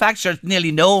Monaghan. In fact, it's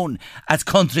nearly known as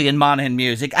country and Monaghan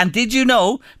music. And did you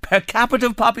know, per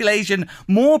capita population,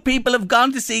 more people have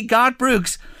gone to see Garth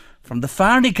Brooks from the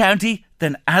Farney County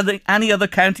than any other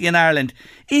county in Ireland.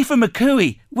 Aoife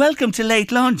McCooey, welcome to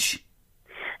Late Lunch.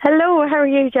 Hello, how are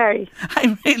you, Jerry?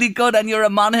 I'm really good, and you're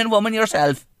a Monaghan woman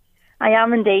yourself. I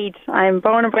am indeed. I'm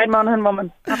born and bred Monaghan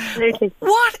woman. Absolutely.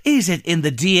 What is it in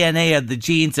the DNA or the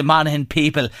genes of Monaghan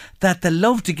people that they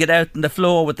love to get out on the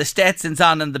floor with the Stetsons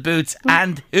on and the boots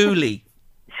and hoolie?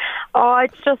 Oh,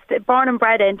 it's just born and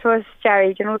bred into us,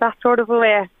 Jerry. You know, that sort of a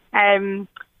way.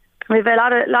 We have a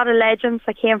lot of legends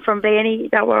that came from Blaney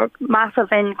that were massive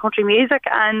in country music,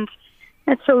 and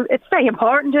it's very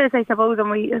important to us, I suppose,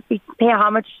 and we pay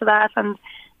homage to that, and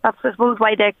that's, I suppose,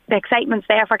 why the excitement's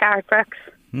there for Garth Brooks.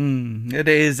 It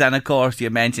is, and of course you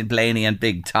mentioned Blaney and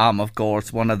Big Tom, of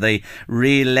course, one of the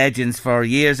real legends for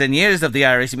years and years of the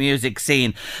Irish music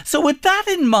scene. So with that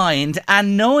in mind,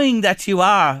 and knowing that you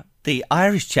are the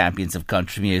Irish champions of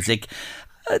country music,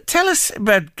 tell us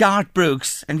about Garth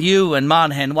Brooks and you and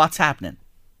Monaghan. What's happening?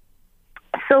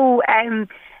 So,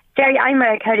 Jerry, I'm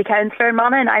a county councillor in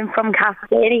Monaghan. I'm from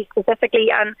Castleblaney specifically,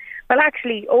 and well,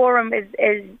 actually, Orem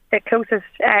is the closest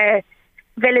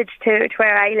village to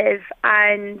where I live,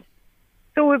 and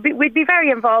so we'd be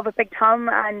very involved with Big Tom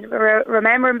and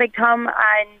remembering Big Tom,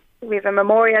 and we have a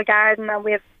memorial garden, and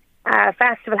we have a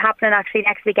festival happening actually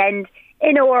next weekend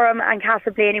in Orem and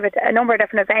Castleblaney with a number of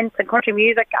different events and country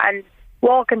music and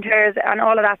walking tours and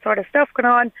all of that sort of stuff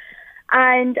going on.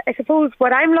 And I suppose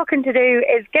what I'm looking to do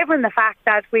is, given the fact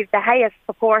that we've the highest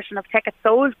proportion of tickets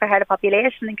sold per head of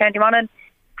population in County Monaghan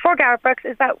for Garth Brooks,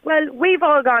 is that, well, we've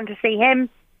all gone to see him.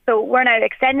 So we're now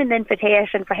extending the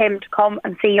invitation for him to come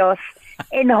and see us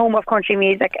in the home of country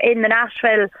music, in the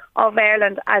Nashville of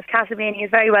Ireland, as Castleblayney is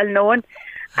very well known.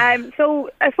 So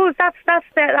I suppose that's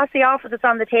the offer that's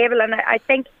on the table, and I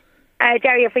think,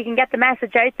 Jerry, if we can get the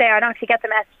message out there and actually get the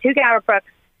message to Gareth Brooks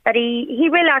that he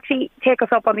will actually take us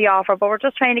up on the offer, but we're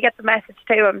just trying to get the message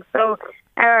to him. So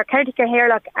our County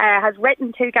Cathaoirleach has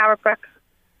written to Gareth Brooks,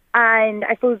 and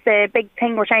I suppose the big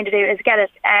thing we're trying to do is get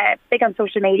it big on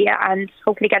social media and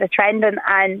hopefully get it trending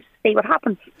and see what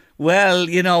happens. Well,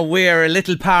 you know, we're a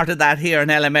little part of that here on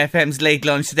LMFM's Late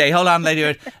Lunch today. Hold on,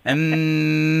 lady.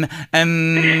 I'm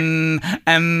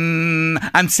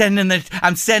sending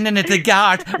it to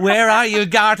Gart. Where are you,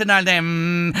 Gart? And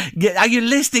are you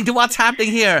listening to what's happening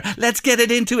here? Let's get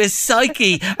it into his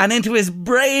psyche and into his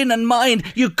brain and mind.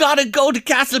 You got to go to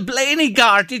Castleblayney,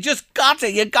 Gart. You just got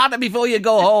to. You got to before you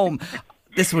go home.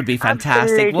 This would be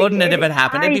fantastic, Absolutely. Wouldn't it, if it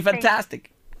happened? It'd be fantastic.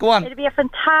 Go on. It'd be a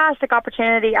fantastic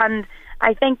opportunity, and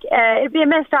I think it'd be a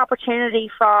missed opportunity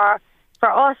for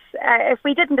us if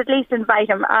we didn't at least invite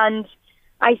him. And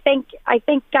I think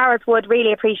Gareth would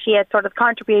really appreciate sort of the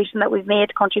contribution that we've made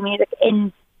to country music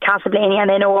in Castleblayney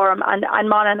and in Orem and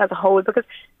Monaghan as a whole, because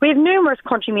we have numerous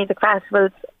country music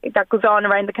festivals that goes on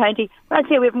around the county. I'd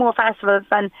say we have more festivals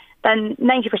than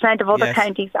 90% of other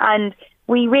counties, and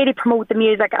we really promote the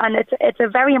music, and it's a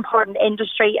very important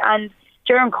industry. And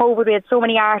during COVID, we had so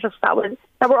many artists that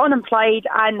were unemployed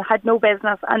and had no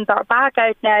business, and they're back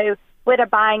out now with a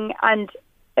bang. And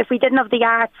if we didn't have the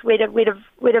arts, we'd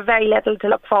have very little to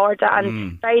look forward to,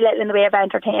 and very little in the way of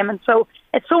entertainment. So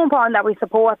it's so important that we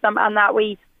support them and that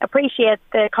we appreciate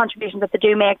the contribution that they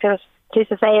do make to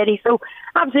society. So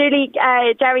absolutely,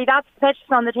 Jerry, that's the pitch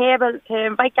on the table to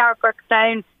invite Gareth Brooks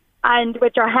down, and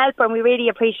with your help, and we really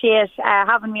appreciate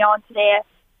having me on today,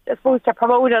 I suppose, to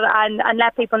promote it and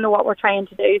let people know what we're trying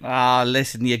to do. Oh,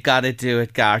 listen, you got to do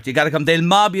it, Garth. You got to come. They'll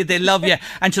mob you, they'll love you,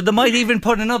 and so they might even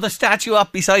put another statue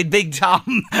up beside Big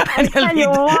Tom, and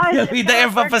he'll be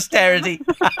there for posterity.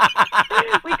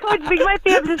 We might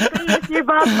be able to see if you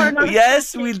Bob for another.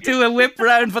 Yes, we'll do a whip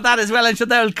round for that as well, and so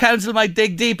the council might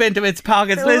dig deep into its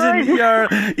pockets. Listen,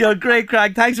 you're great,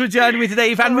 Craig. Thanks for joining me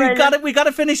today, and we got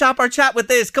to finish up our chat with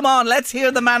this. Come on, let's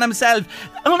hear the man himself.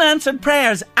 Unanswered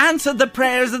prayers, answer the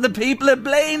prayers of the people of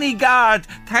Blaney, Guard.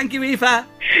 Thank you, Aoife.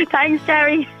 Thanks,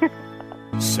 Jerry.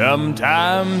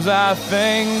 Sometimes I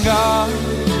thank God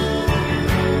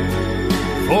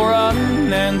for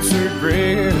unanswered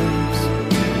prayers.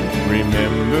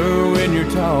 Remember when you're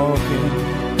talking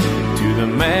to the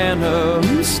man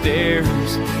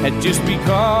upstairs, and just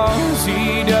because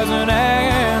he doesn't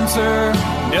answer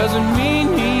doesn't mean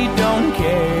he don't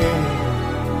care.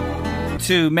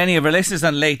 To many of our listeners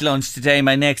on Late Lunch today,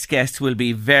 my next guest will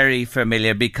be very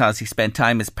familiar because he spent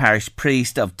time as parish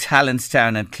priest of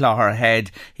Talonstown and Clogherhead.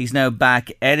 He's now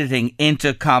back editing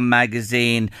Intercom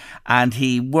magazine, and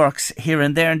he works here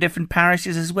and there in different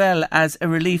parishes as well as a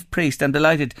relief priest. I'm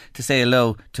delighted to say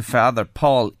hello to Father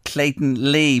Paul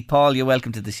Clayton Lee. Paul, you're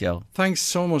welcome to the show. Thanks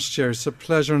so much, Jerry. It's a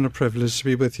pleasure and a privilege to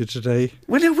be with you today.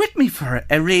 Well, you're with me for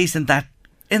a reason that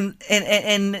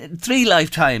In 3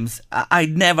 lifetimes,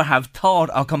 I'd never have thought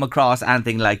or come across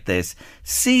anything like this.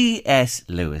 C.S.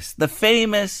 Lewis, the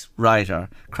famous writer.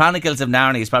 Chronicles of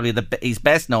Narnia is probably he's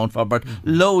best known for, but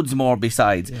loads more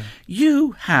besides. Yeah.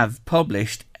 You have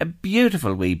published a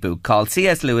beautiful wee book called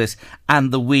C.S. Lewis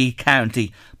and the Wee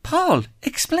County. Paul,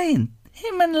 explain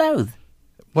him and Louth.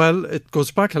 Well, it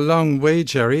goes back a long way,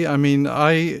 Jerry. I mean,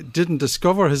 I didn't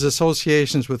discover his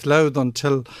associations with Louth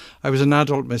until I was an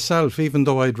adult myself, even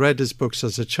though I'd read his books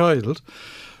as a child.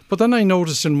 But then I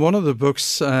noticed in one of the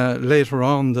books later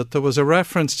on that there was a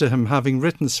reference to him having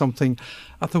written something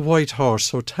at the White Horse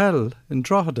Hotel in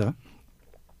Drogheda.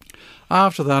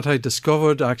 After that, I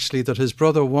discovered actually that his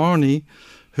brother Warnie,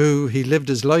 who he lived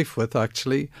his life with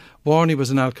actually, Warnie was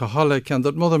an alcoholic, and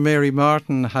that Mother Mary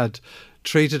Martin had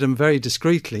treated him very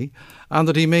discreetly, and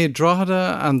that he made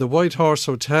Drogheda and the White Horse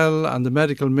Hotel and the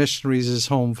medical missionaries his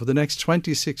home for the next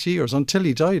 26 years, until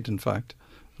he died, in fact.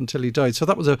 Until he died. So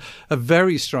that was a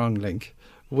very strong link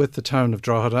with the town of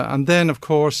Drogheda. And then, of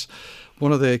course,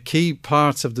 one of the key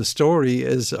parts of the story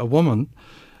is a woman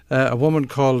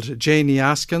called Janie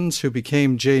Askins, who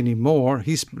became Janie Moore.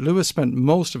 Lewis spent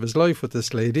most of his life with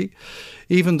this lady,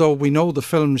 even though we know the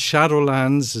film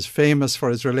Shadowlands is famous for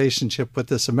his relationship with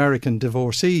this American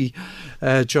divorcee,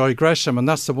 Joy Gresham, and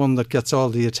that's the one that gets all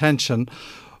the attention.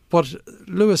 But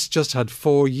Lewis just had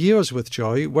 4 years with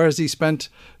Joy, whereas he spent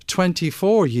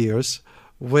 24 years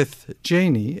with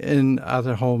Janie at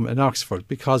her home in Oxford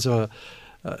because of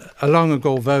a long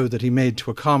ago vow that he made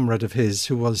to a comrade of his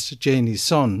who was Janie's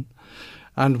son.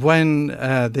 And when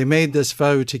they made this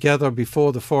vow together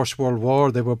before the First World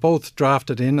War, they were both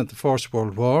drafted in at the First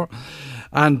World War.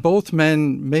 And both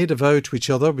men made a vow to each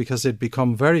other, because they'd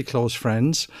become very close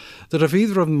friends, that if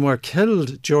either of them were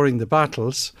killed during the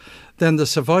battles, then the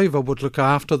survivor would look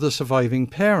after the surviving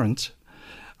parent.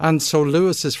 And so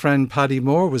Lewis's friend Paddy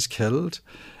Moore was killed.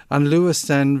 And Lewis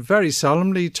then very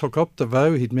solemnly took up the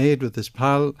vow he'd made with his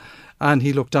pal, and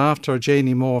he looked after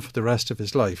Janie Moore for the rest of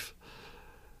his life.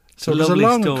 So it was a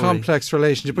long and complex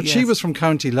relationship. But she was from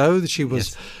County Louth. She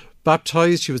was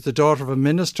baptised. She was the daughter of a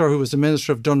minister who was the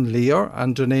minister of Dunleer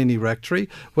and Dunaney Rectory,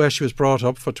 where she was brought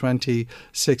up for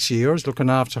 26 years,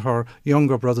 looking after her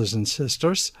younger brothers and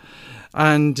sisters.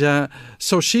 And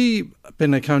so she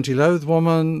been a County Louth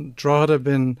woman. Drogheda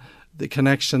been the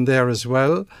connection there as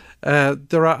well.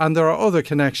 There are other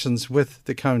connections with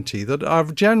the county that are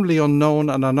generally unknown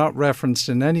and are not referenced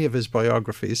in any of his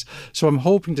biographies. So I'm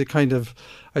hoping to kind of,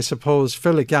 I suppose,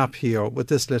 fill a gap here with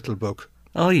this little book.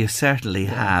 Oh, you certainly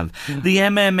have. The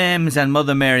MMMs and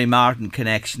Mother Mary Martin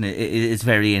connection is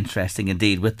very interesting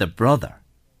indeed with the brother.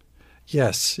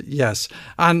 Yes.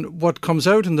 And what comes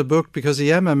out in the book, because the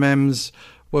MMMs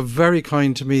were very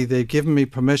kind to me, they've given me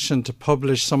permission to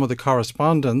publish some of the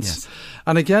correspondence. Yes.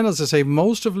 And again, as I say,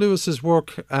 most of Lewis's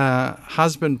work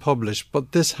has been published,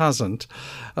 but this hasn't.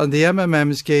 And the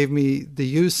MMMs gave me the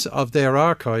use of their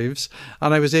archives,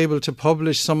 and I was able to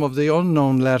publish some of the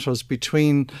unknown letters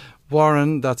between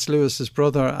Warren, that's Lewis's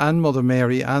brother, and Mother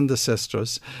Mary and the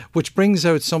sisters, which brings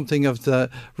out something of the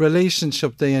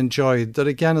relationship they enjoyed that,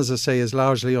 again, as I say, is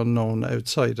largely unknown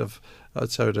outside of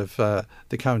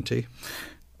the county.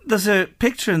 There's a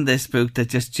picture in this book that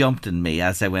just jumped in me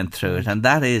as I went through it, and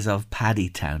that is of Paddy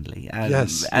Townley,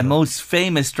 a most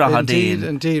famous Droghedine.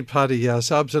 Indeed, Paddy,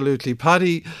 yes, absolutely.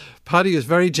 Paddy is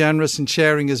very generous in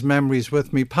sharing his memories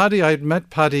with me. I'd met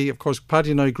Paddy, of course,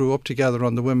 Paddy and I grew up together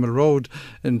on the Wimble Road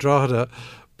in Drogheda,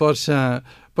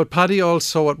 but Paddy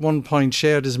also at one point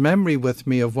shared his memory with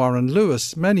me of Warren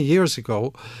Lewis many years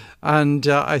ago. And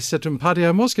I said to him, Paddy,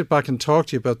 I must get back and talk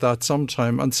to you about that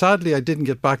sometime. And sadly, I didn't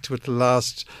get back to it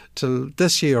till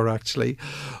this year, actually.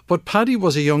 But Paddy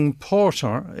was a young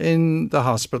porter in the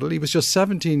hospital. He was just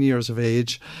 17 years of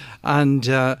age. And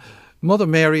Mother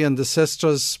Mary and the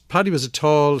sisters, Paddy was a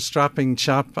tall, strapping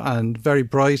chap and very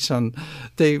bright and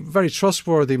very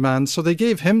trustworthy man. So they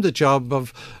gave him the job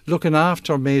of looking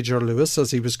after Major Lewis,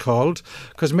 as he was called,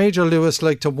 because Major Lewis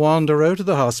liked to wander out of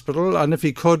the hospital, and if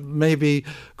he could, maybe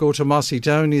go to Mossy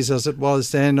Downey's, as it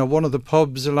was then, or one of the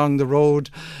pubs along the road.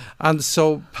 And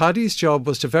so Paddy's job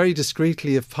was to very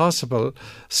discreetly, if possible,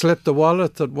 slip the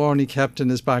wallet that Warney kept in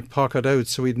his back pocket out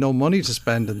so he'd no money to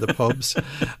spend in the pubs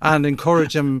and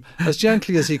encourage him as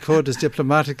gently as he could, as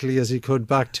diplomatically as he could,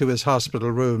 back to his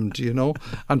hospital room,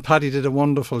 and Paddy did a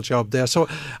wonderful job there. So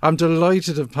I'm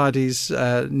delighted of Paddy's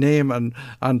name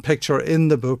and picture in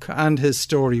the book, and his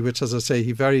story, which, as I say,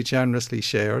 he very generously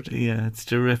shared. Yeah, it's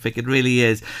terrific. It really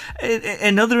is.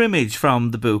 Another image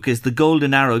from the book is the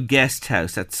Golden Arrow Guest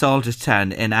House at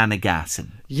Salterstown in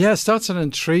Annagassan. Yes, that's an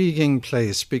intriguing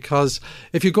place, because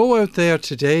if you go out there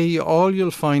today, all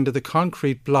you'll find are the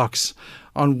concrete blocks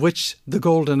on which the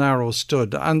Golden Arrow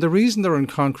stood. And the reason they're in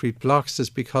concrete blocks is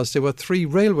because there were 3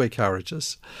 railway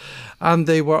carriages. And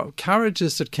they were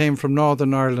carriages that came from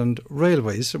Northern Ireland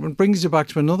Railways. It brings you back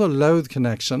to another Louth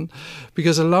connection,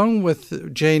 because along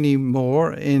with Janie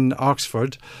Moore in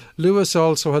Oxford, Lewis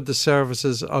also had the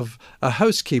services of a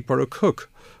housekeeper, a cook,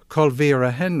 called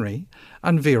Vera Henry.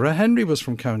 And Vera Henry was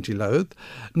from County Louth.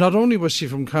 Not only was she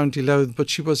from County Louth, but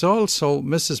she was also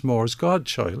Mrs. Moore's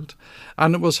godchild.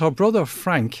 And it was her brother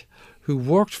Frank, who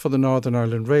worked for the Northern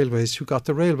Ireland Railways, who got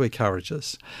the railway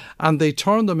carriages. And they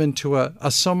turned them into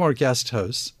a summer guest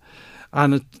house.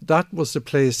 And that was the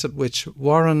place at which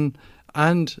Warren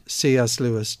and C.S.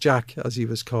 Lewis, Jack as he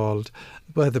was called,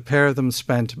 where the pair of them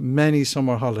spent many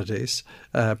summer holidays,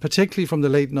 particularly from the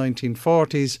late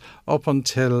 1940s up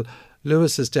until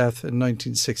Lewis's death in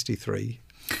 1963.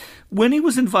 When he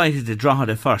was invited to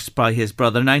Drogheda first by his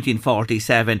brother in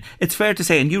 1947, it's fair to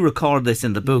say, and you record this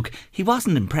in the book, he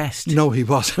wasn't impressed. No, he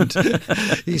wasn't.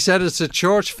 He said it's a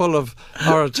town full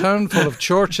of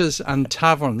churches and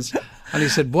taverns. And he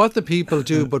said, what the people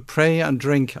do but pray and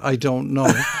drink, I don't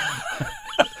know.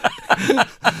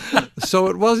 So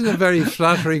it wasn't a very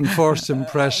flattering first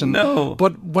impression. No.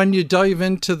 But when you dive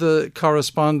into the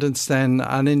correspondence then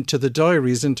and into the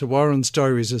diaries, into Warren's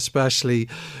diaries especially,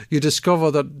 you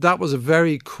discover that that was a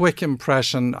very quick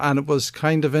impression, and it was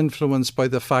kind of influenced by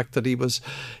the fact that he was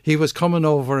coming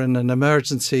over in an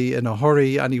emergency in a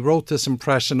hurry, and he wrote this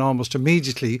impression almost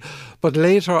immediately. But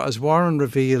later, as Warren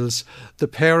reveals, the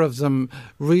pair of them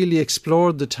really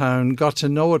explored the town, got to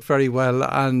know it very well,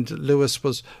 and Lewis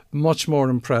was much more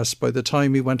impressed by the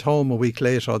time he went home a week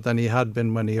later than he had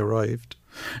been when he arrived.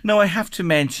 Now, I have to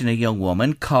mention a young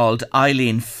woman called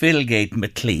Eileen Fillgate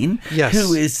McLean, yes,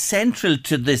 who is central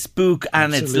to this book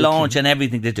and absolutely, its launch and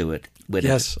everything to do with it.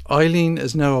 Yes, Eileen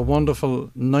is now a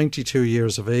wonderful 92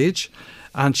 years of age,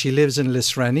 and she lives in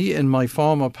Lisrenny, in my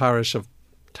former parish of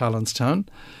Talonstown,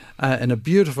 in a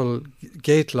beautiful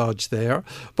gate lodge there.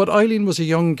 But Eileen was a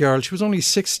young girl. She was only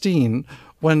 16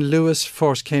 when Lewis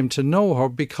first came to know her,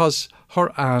 because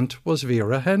her aunt was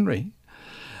Vera Henry.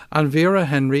 And Vera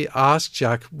Henry asked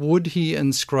Jack, would he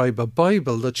inscribe a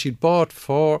Bible that she'd bought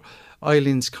for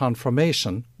Eileen's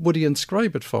confirmation? Would he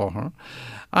inscribe it for her?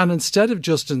 And instead of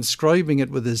just inscribing it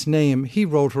with his name, he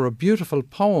wrote her a beautiful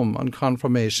poem on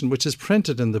confirmation, which is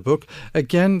printed in the book,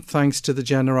 again thanks to the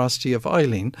generosity of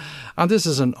Eileen. And this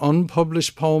is an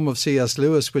unpublished poem of C.S.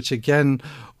 Lewis, which again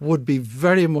would be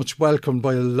very much welcomed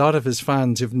by a lot of his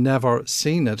fans who've never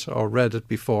seen it or read it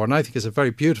before. And I think it's a very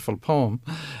beautiful poem.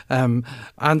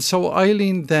 And so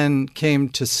Eileen then came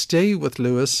to stay with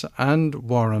Lewis and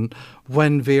Warren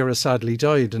when Vera sadly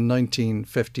died in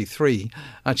 1953,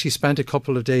 and she spent a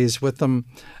couple of days with them,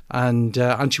 and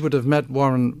she would have met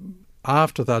Warren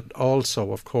after that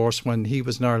also, of course, when he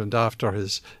was in Ireland after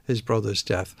his brother's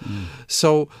death.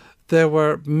 So there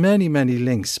were many, many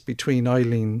links between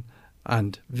Eileen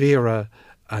and Vera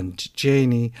and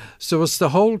Janie. So it's the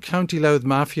whole County Louth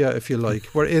mafia, if you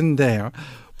like, were in there.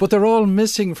 But they're all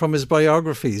missing from his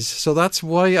biographies. So that's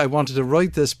why I wanted to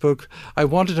write this book. I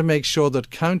wanted to make sure that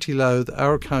County Louth,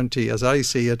 our county as I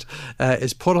see it,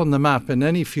 is put on the map in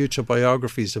any future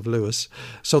biographies of Lewis.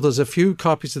 So there's a few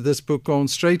copies of this book going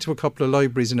straight to a couple of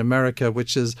libraries in America,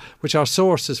 which are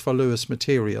sources for Lewis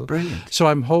material. Brilliant. So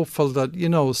I'm hopeful that,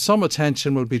 some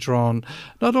attention will be drawn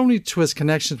not only to his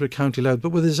connections with County Louth, but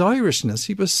with his Irishness.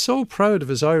 He was so proud of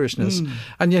his Irishness,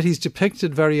 and yet he's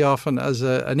depicted very often as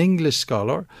an English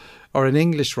scholar or an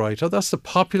English writer. That's the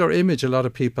popular image a lot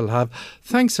of people have,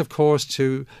 thanks of course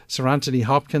to Sir Anthony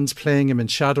Hopkins playing him in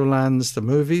Shadowlands, the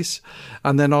movies,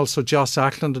 and then also Joss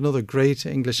Ackland, another great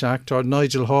English actor.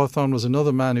 Nigel Hawthorne was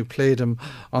another man who played him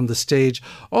on the stage.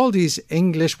 All these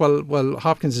English, well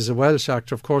Hopkins is a Welsh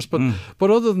actor of course, but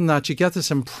other than that you get this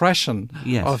impression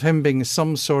of him being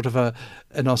some sort of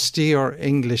an austere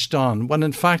English don, when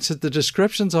in fact the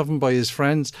descriptions of him by his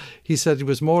friends, he said he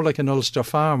was more like an Ulster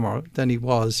farmer than he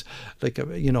was like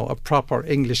a proper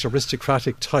English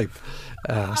aristocratic type.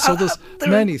 So there's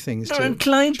many things. They're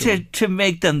inclined to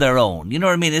make them their own. You know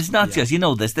what I mean? It's not just,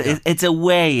 this. It's a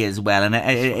way as well, and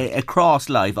across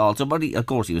life also. But of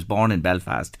course, he was born in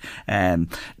Belfast.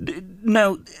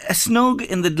 Now, a snug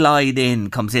in the Glide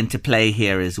Inn comes into play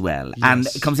here as well, and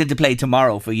it comes into play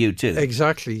tomorrow for you too.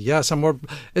 Exactly. Yes, and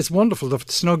it's wonderful that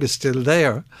the snug is still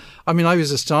there. I mean, I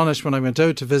was astonished when I went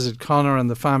out to visit Connor and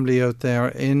the family out there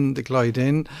in the Glide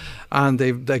Inn, and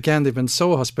they've been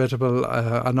so hospitable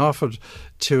and offered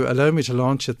to allow me to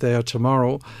launch it there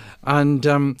tomorrow.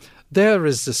 And there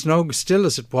is the snug still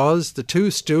as it was. The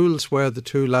two stools where the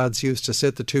two lads used to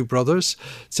sit, the two brothers,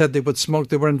 said they would smoke.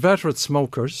 They were inveterate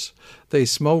smokers. They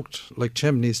smoked like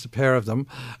chimneys, the pair of them,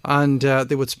 and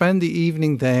they would spend the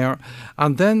evening there,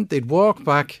 and then they'd walk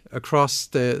back across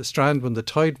the Strand when the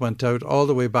tide went out, all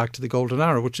the way back to the Golden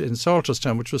Arrow, which in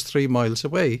Salterstown, which was 3 miles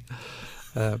away.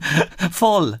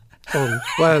 Full.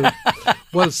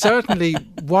 Well, certainly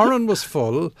Warren was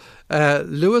full.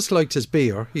 Lewis liked his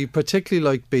beer. He particularly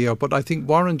liked beer, but I think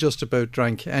Warren just about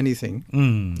drank anything.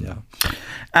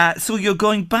 So you're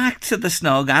going back to the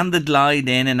Snug and the Glide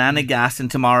Inn in Annagassan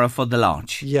tomorrow for the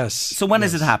launch? Yes. So when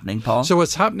is it happening, Paul? So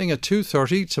it's happening at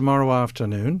 2:30 tomorrow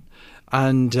afternoon,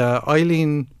 and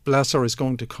Eileen, bless her, is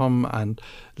going to come and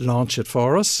launch it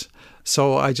for us.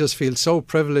 So I just feel so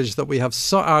privileged that we have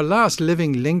our last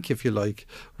living link, if you like,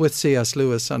 with C.S.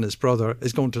 Lewis and his brother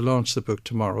is going to launch the book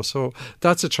tomorrow. So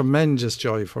that's a tremendous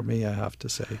joy for me, I have to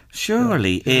say.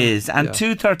 Surely is. And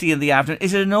 2:30 in the afternoon.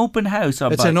 Is it an open house?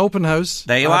 It's an open house.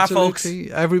 There you are, folks.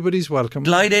 Everybody's welcome.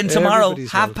 Glide in tomorrow,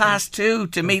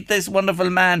 2:30 to meet this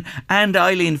wonderful man and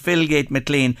Eileen Fillgate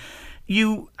McLean.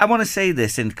 I want to say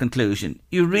this in conclusion.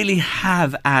 You really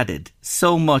have added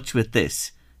so much with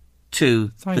this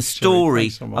to the story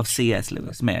of C.S.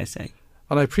 Lewis, may I say.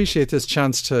 and I appreciate this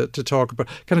chance to talk about.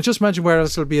 Can I just mention where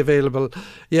else it'll be available?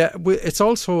 Yeah, it's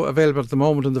also available at the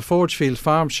moment in the Forgefield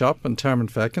Farm Shop in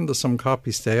Termonfeckin. There's some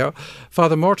copies there.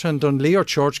 Father Morton Dunleer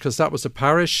Church, because that was the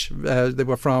parish they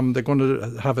were from, they're going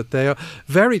to have it there.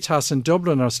 Veritas in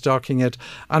Dublin are stocking it.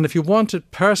 And if you want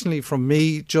it personally from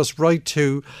me, just write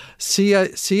to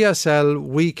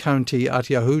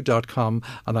cslwecounty@yahoo.com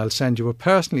and I'll send you a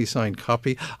personally signed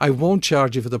copy. I won't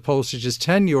charge you for the postage. It's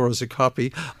 €10 a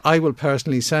copy. I will personally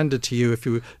send it to you if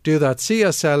you do that.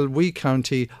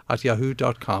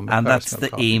 cslwecounty@yahoo.com. And that's the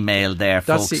email there,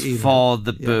 folks, that's the email. For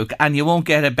the book. And you won't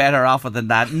get a better offer than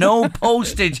that. No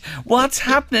postage. What's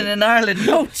happening in Ireland?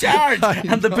 No charge.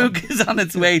 And the book is on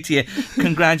its way to you.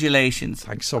 Congratulations.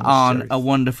 Thanks so much, on Jerry. a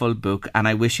wonderful book. And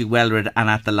I wish you well read and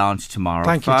at the launch tomorrow.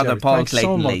 Thank you, Father Jerry. Paul Thanks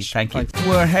Clayton so Lee. much. Thank you. Thank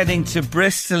We're heading to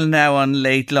Bristol now on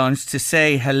Late Lunch to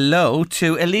say hello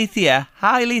to Alethea.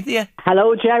 Hi, Alethea.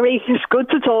 Hello, Jerry. It's good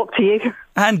to talk to you.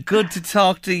 And good to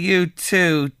talk to you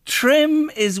too. Trim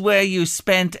is where you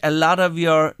spent a lot of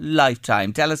your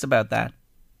lifetime. Tell us about that.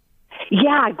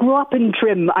 Yeah, I grew up in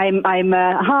Trim. I'm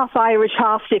half Irish,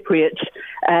 half Cypriot,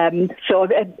 so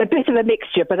a bit of a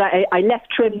mixture. But I left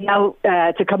Trim now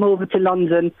to come over to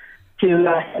London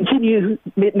to continue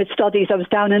my studies. I was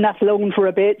down in Athlone for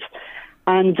a bit,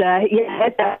 and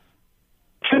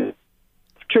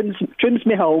Trim's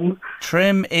my home.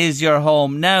 Trim is your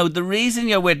home. Now, the reason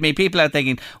you're with me, people are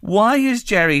thinking, why is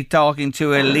Jerry talking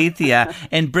to Alethea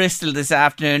in Bristol this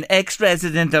afternoon,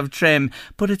 ex-resident of Trim?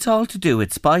 But it's all to do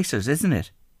with Spicers, isn't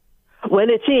it? Well,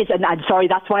 it is, and I'm sorry,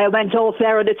 that's why I went off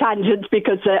there on a tangent,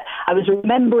 because I was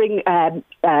remembering, I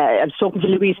was talking to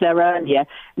Louise there earlier,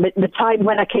 the time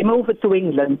when I came over to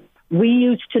England. We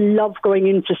used to love going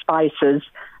into Spicers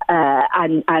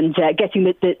and getting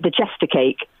the Chester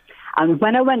cake. And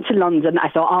when I went to London, I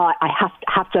thought, I have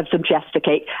to have some Chester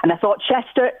cake. And I thought,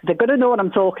 Chester, they're going to know what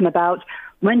I'm talking about.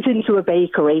 Went into a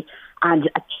bakery and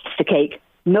a Chester cake.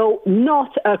 No,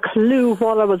 not a clue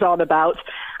what I was on about.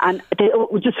 And they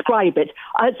would describe it.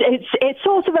 It's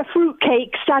sort of a fruit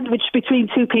cake sandwiched between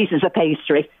two pieces of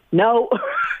pastry. No,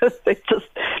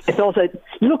 it also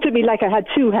looked at me like I had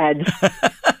two heads.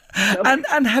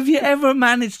 And have you ever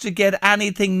managed to get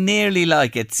anything nearly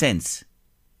like it since?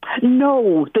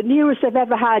 No, the nearest I've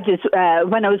ever had is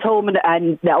when I was home and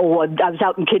I was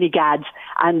out in Kinnegad,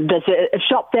 and there's a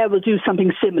shop there will do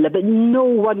something similar, but no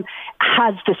one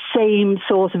has the same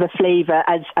sort of a flavour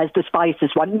as the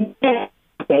Spicers one. I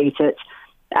hate it.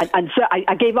 And so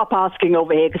I gave up asking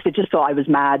over here because they just thought I was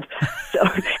mad.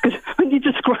 Because when you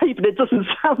describe it, it doesn't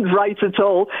sound right at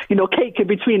all. You know, cake in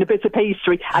between a bit of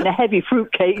pastry and a heavy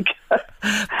fruit cake.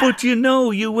 But you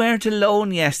know, you weren't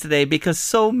alone yesterday, because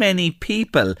so many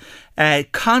people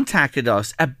contacted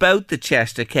us about the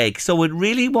Chester cake. So it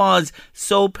really was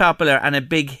so popular and a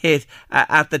big hit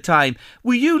at the time.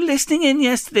 Were you listening in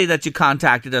yesterday that you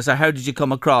contacted us, or how did you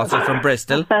come across it from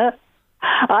Bristol?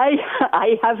 I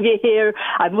have you here.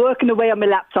 I'm working away on my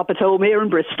laptop at home here in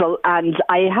Bristol, and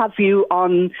I have you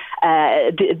on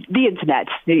the internet.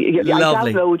 Lovely. I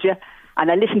download you,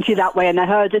 and I listened to you that way, and I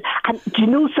heard it. And do you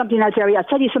know something else, Jerry? I'll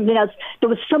tell you something else. There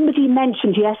was somebody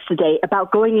mentioned yesterday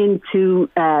about going into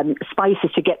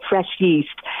Spices to get fresh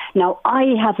yeast. Now,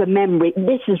 I have a memory.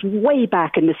 This is way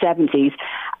back in the 70s,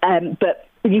 but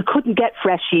you couldn't get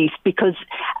fresh yeast because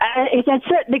it had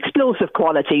certain explosive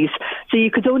qualities, so you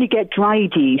could only get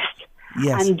dried yeast.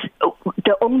 Yes. And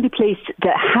the only place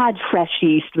that had fresh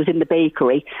yeast was in the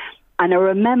bakery. And I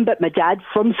remember my dad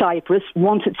from Cyprus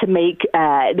wanted to make,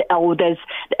 there's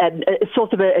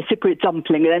sort of a Cypriot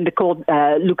dumpling, and they're called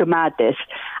lugamadis,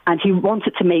 and he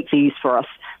wanted to make these for us.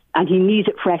 And he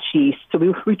needed fresh yeast. So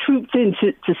we trooped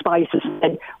into Spices and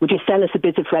said, would you sell us a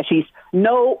bit of fresh yeast?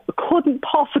 No, couldn't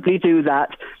possibly do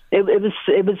that. It was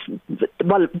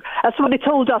well, that's what they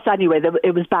told us anyway.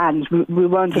 It was banned. We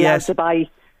weren't allowed to buy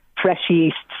fresh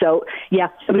yeast. So, yeah,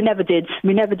 so we never did.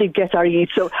 We never did get our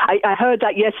yeast. So I heard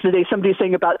that yesterday, somebody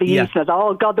saying about the yeast. And I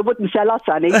thought, oh, God, they wouldn't sell us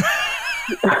any.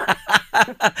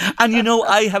 And you know,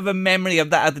 I have a memory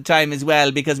of that at the time as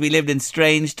well, because we lived in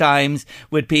strange times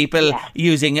with people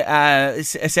using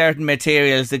certain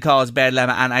materials that cause bedlam,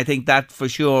 and I think that for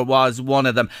sure was one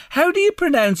of them. How do you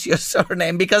pronounce your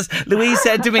surname? Because Louise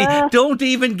said to me, don't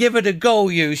even give it a go,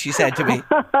 she said to me.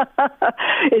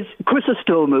 It's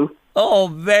Chrysostomou.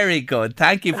 Oh, very good.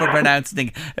 Thank you for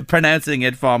pronouncing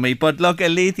it for me. But look,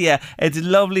 Alethea, it's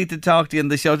lovely to talk to you on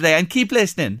the show today, and keep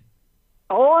listening.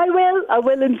 Oh, I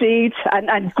will indeed.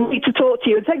 And great to talk to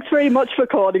you. And thanks very much for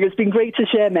calling. It's been great to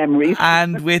share memories.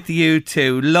 And with you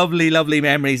too. Lovely, lovely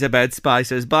memories about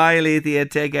Spicers. Bye, Alethea.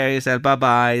 Take care of yourself.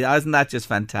 Bye-bye. Isn't that just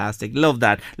fantastic? Love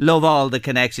that. Love all the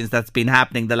connections that's been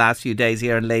happening the last few days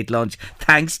here in Late Lunch.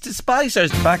 Thanks to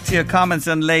Spicers. Back to your comments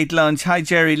on Late Lunch. Hi,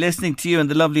 Jerry. Listening to you and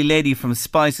the lovely lady from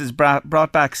Spicers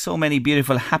brought back so many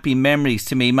beautiful, happy memories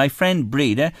to me. My friend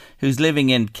Breda, who's living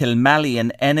in Kilmally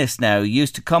in Ennis now,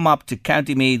 used to come up to County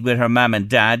Meath with her mum and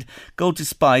dad, go to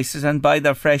Spicers and buy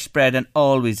their fresh bread and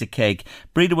always a cake.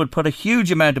 Breda would put a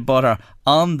huge amount of butter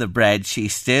on the bread. She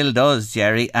still does,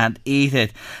 Jerry, and eat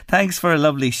it. Thanks for a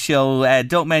lovely show.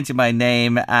 Don't mention my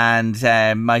name, and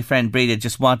my friend Breda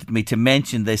just wanted me to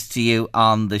mention this to you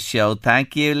on the show.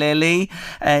 Thank you, Lily.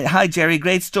 Hi, Jerry.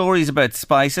 Great stories about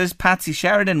Spicers. Patsy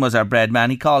Sheridan was our bread man.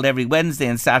 He called every Wednesday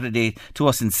and Saturday to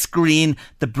us in Screen.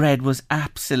 The bread was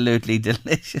absolutely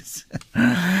delicious.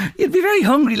 You'd be very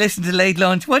hungry listening to Late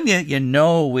Lunch, wouldn't you? You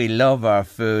know we love our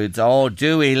foods. Oh,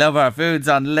 do we love our foods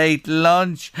on Late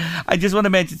Lunch? I just want to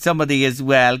mention somebody as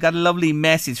well. Got a lovely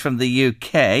message from the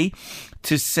UK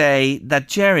to say that,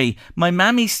 Jerry, my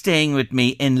mammy's staying with me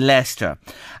in Leicester,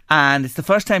 and it's the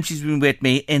first time she's been with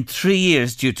me in 3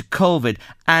 years due to COVID,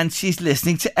 and she's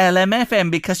listening to LMFM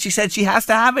because she said she has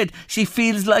to have it. She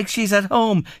feels like she's at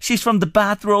home. She's from the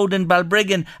Bath Road in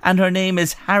Balbriggan, and her name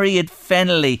is Harriet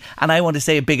Fennelly, and I want to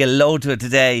say a big hello to her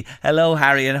today. Hello,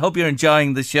 Harriet. I hope you're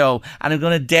enjoying the show, and I'm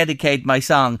going to dedicate my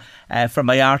song from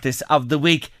my Artist of the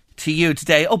Week to you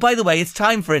today. Oh, by the way, it's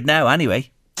time for it now anyway.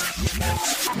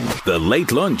 The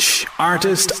Late Lunch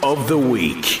Artist of the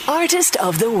Week. Artist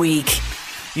of the Week.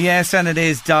 Yes, and it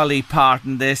is Dolly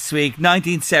Parton this week.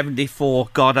 1974,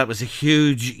 God, that was a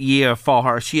huge year for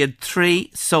her. She had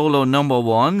 3 solo number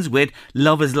ones with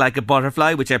Love Is Like a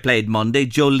Butterfly, which I played Monday.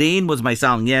 Jolene was my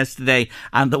song yesterday,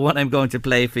 and the one I'm going to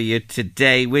play for you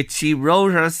today, which she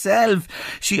wrote herself.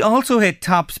 She also hit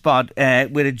top spot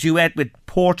with a duet with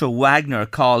Porter Wagner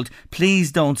called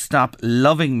Please Don't Stop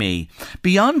Loving Me.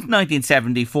 Beyond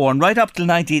 1974 and right up till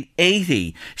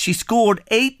 1980, she scored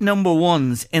 8 number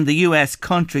ones in the US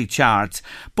country charts,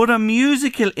 but her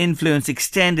musical influence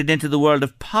extended into the world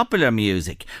of popular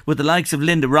music, with the likes of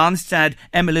Linda Ronstadt,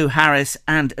 Emmylou Harris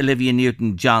and Olivia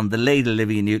Newton-John, the late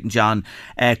Olivia Newton-John,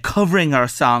 covering her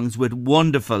songs with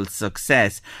wonderful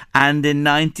success. And in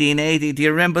 1980, do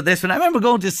you remember this one? I remember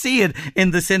going to see it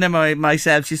in the cinema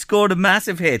myself. She scored a massive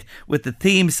hit with the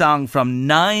theme song from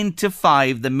 9 to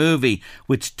 5, the movie,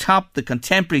 which topped the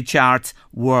contemporary charts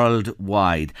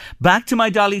worldwide. Back to my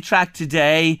Dolly track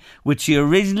today, which she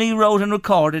originally wrote and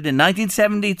recorded in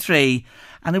 1973,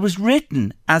 and it was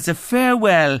written as a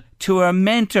farewell to her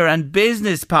mentor and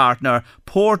business partner,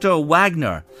 Porter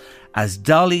Wagner, as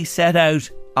Dolly set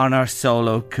out on her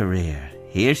solo career.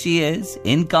 Here she is,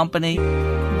 in company.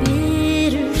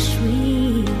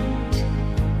 Bittersweet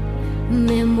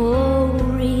memories,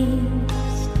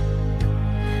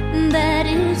 that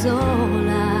is all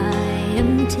I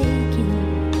am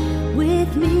taking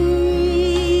with me.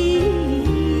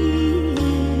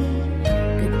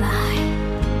 Goodbye,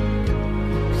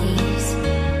 please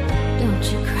don't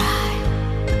you cry,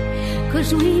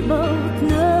 'cause we both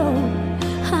know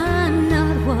I'm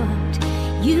not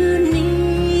what you need.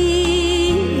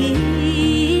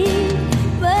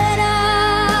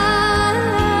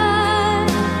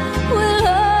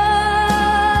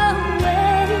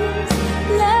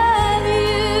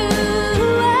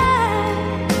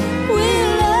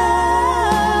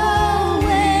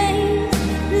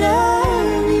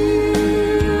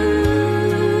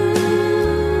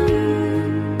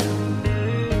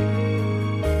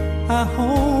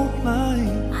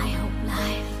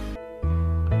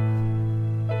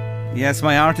 Yes,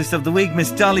 my Artist of the Week,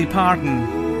 Miss Dolly Parton,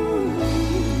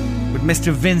 with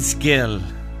Mr. Vince Gill,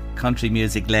 country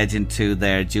music legend, to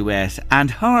their duet.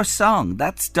 And her song,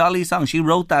 that's Dolly's song. She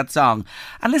wrote that song.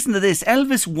 And listen to this,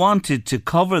 Elvis wanted to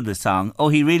cover the song. Oh,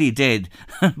 he really did.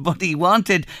 But he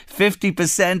wanted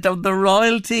 50% of the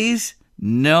royalties.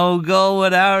 No go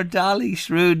with our Dolly,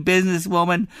 shrewd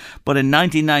businesswoman. But in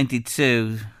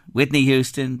 1992, Whitney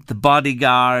Houston, The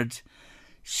Bodyguard,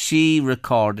 she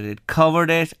recorded it,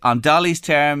 covered it on Dolly's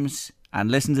terms,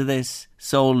 and listen to this,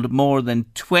 sold more than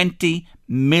 20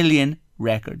 million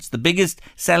records. The biggest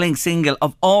selling single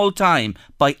of all time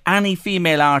by any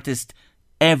female artist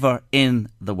ever in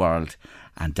the world.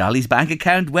 And Dolly's bank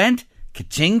account went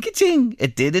ka-ching, ka-ching.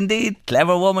 It did indeed.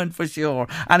 Clever woman for sure.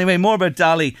 Anyway, more about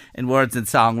Dolly in Words and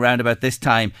Song round about this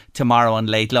time tomorrow on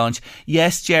Late Lunch.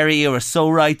 Yes, Jerry, you are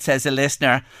so right, says a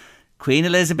listener. Queen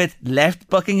Elizabeth left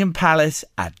Buckingham Palace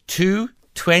at 2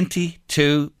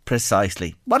 22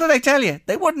 precisely. What did I tell you?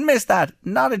 They wouldn't miss that.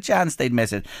 Not a chance they'd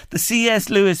miss it. The C.S.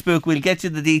 Lewis book, we'll get you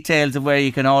the details of where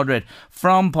you can order it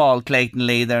from Paul Clayton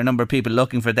Lee. There are a number of people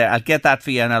looking for it there. I'll get that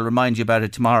for you and I'll remind you about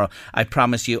it tomorrow. I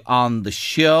promise you on the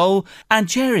show. And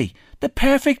Jerry, the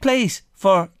perfect place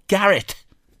for Garth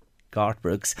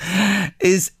Brooks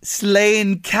is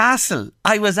Slane Castle.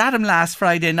 I was at him last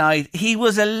Friday night. He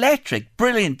was electric,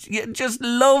 brilliant. You just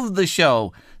love the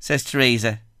show, says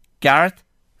Teresa. Garth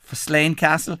for Slane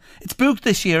Castle. It's booked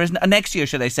this year, isn't it? Next year,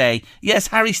 should I say. Yes,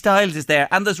 Harry Styles is there.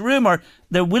 And there's rumour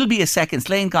there will be a second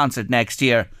Slane concert next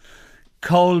year.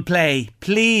 Coldplay,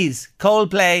 please.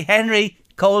 Coldplay. Henry,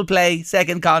 Coldplay,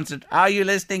 second concert. Are you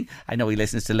listening? I know he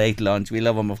listens to Late Lunch. We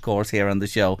love him, of course, here on the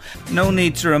show. No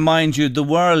need to remind you, the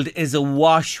world is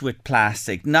awash with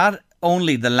plastic. Not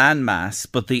only the landmass,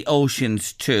 but the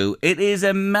oceans too. It is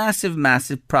a massive,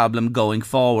 massive problem going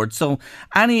forward. So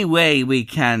any way we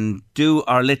can do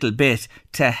our little bit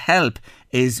to help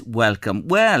is welcome.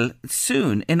 Well,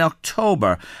 soon in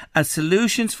October, a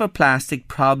Solutions for Plastic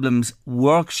Problems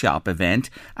workshop event,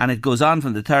 and it goes on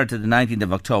from the 3rd to the 19th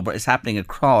of October, is happening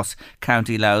across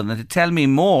County Louth. And to tell me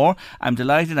more, I'm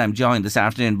delighted I'm joined this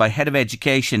afternoon by Head of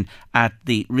Education at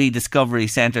the Rediscovery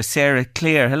Centre, Sarah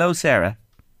Clear. Hello, Sarah.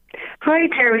 Hi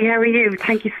Terry, how are you?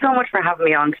 Thank you so much for having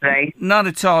me on today. Not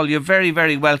at all. You're very,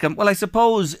 very welcome. Well, I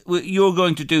suppose you're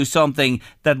going to do something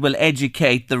that will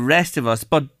educate the rest of us.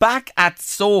 But back at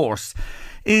source,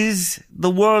 is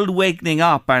the world wakening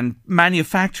up, and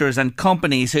manufacturers and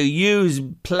companies who use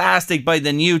plastic by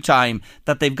the new time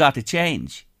that they've got to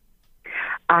change?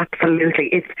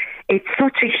 Absolutely. It's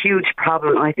such a huge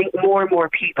problem. I think more and more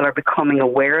people are becoming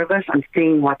aware of it and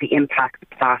seeing what the impacts of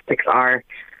plastics are.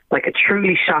 Like, a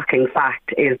truly shocking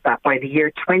fact is that by the year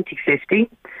 2050,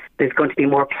 there's going to be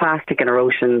more plastic in our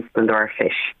oceans than there are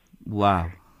fish.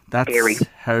 Wow. That's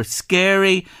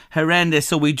scary, horrendous.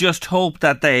 So we just hope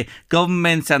that the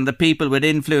governments and the people with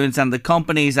influence and the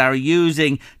companies are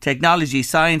using technology,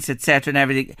 science, etc. and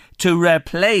everything to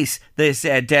replace this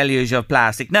deluge of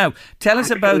plastic. Now, tell us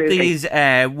about these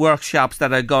workshops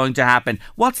that are going to happen.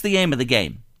 What's the aim of the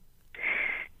game?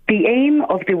 The aim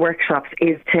of the workshops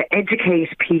is to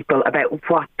educate people about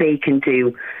what they can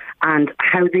do and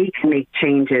how they can make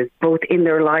changes both in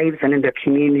their lives and in their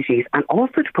communities, and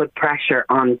also to put pressure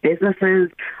on businesses,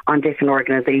 on different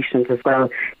organisations as well,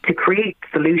 to create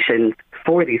solutions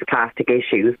for these plastic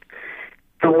issues.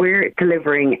 So we're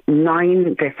delivering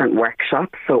 9 different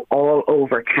workshops, so all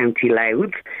over County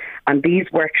Louth. And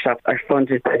these workshops are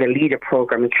funded by the LEADER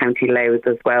programme in County Louth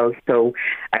as well. So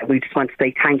we just want to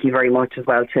say thank you very much as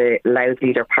well to Louth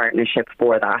LEADER Partnership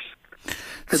for that.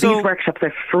 So these workshops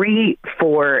are free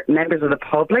for members of the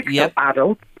public, so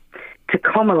adults, to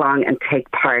come along and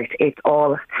take part. It's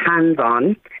all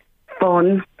hands-on,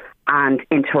 fun and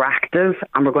interactive,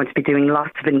 and we're going to be doing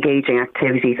lots of engaging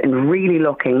activities and really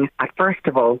looking at, first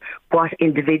of all, what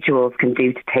individuals can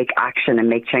do to take action and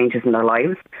make changes in their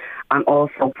lives, and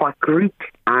also what groups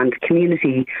and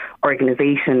community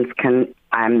organisations can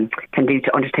do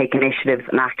to undertake initiatives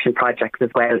and action projects as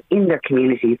well in their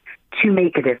communities to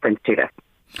make a difference to this.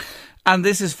 And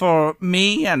this is for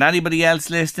me and anybody else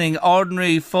listening,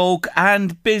 ordinary folk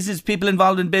and business people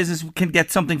involved in business can get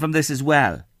something from this as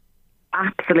well.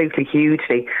 Absolutely,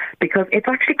 hugely, because it's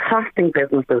actually costing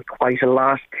businesses quite a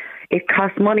lot. It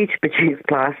costs money to produce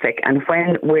plastic, and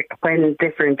when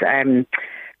different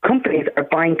companies are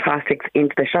buying plastics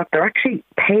into the shop, they're actually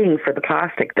paying for the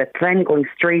plastic that's then going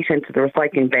straight into the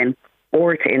recycling bin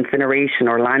or to incineration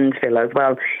or landfill as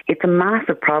well. It's a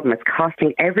massive problem. It's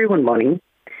costing everyone money.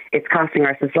 It's costing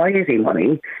our society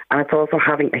money, and it's also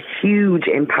having a huge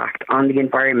impact on the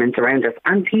environment around us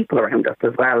and people around us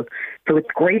as well. So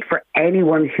it's great for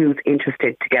anyone who's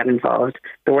interested to get involved.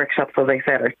 The workshops, as I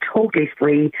said, are totally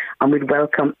free, and we'd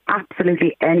welcome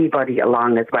absolutely anybody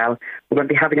along as well. We're going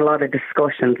to be having a lot of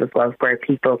discussions as well where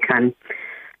people can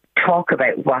talk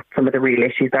about what some of the real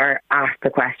issues are, ask the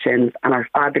questions, and our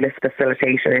fabulous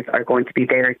facilitators are going to be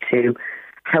there to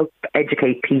help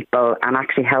educate people and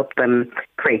actually help them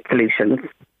create solutions.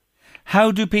 How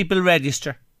do people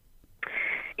register?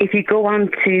 If you go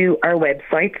on to our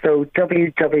website, so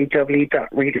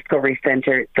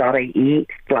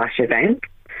www.rediscoverycentre.ie/events,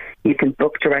 you can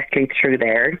book directly through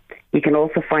there. You can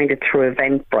also find it through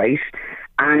Eventbrite,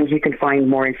 and you can find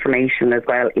more information as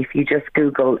well if you just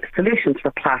Google Solutions for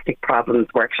Plastic Problems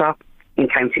Workshop in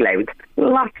County Louth.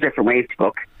 Lots of different ways to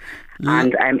book.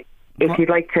 And if you'd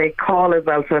like to call as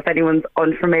well, so if anyone's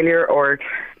unfamiliar or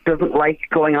doesn't like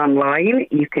going online,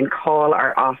 you can call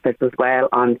our office as well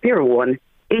on 01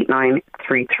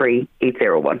 8933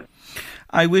 801.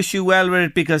 I wish you well with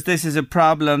it, because this is a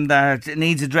problem that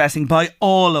needs addressing by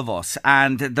all of us,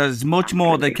 and there's much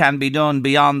more that can be done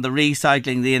beyond the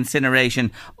recycling, the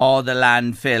incineration or the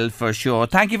landfill, for sure.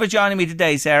 Thank you for joining me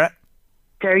today, Sarah.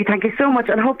 Jerry, thank you so much,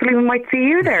 and hopefully we might see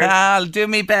you there. I'll do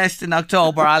my best in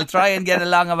October. I'll try and get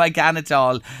along if I can at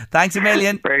all. Thanks a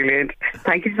million. Brilliant.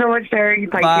 Thank you so much, Jerry.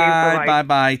 Thank you.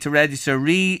 Bye. To register,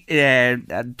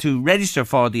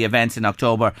 for the events in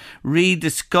October,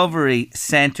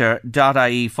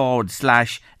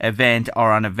 rediscoverycentre.ie/event,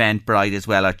 or on Eventbrite as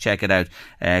well, or check it out.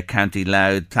 County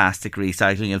Louth Plastic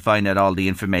Recycling. You'll find out all the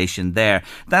information there.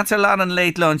 That's a lot on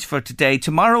Late Lunch for today.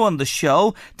 Tomorrow on the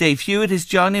show, Dave Hewitt is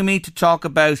joining me to talk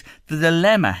about the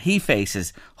dilemma he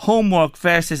faces: homework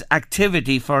versus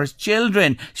activity for his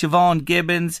children. Siobhan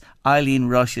Gibbons, Eileen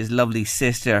Rush's lovely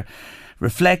sister,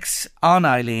 reflects on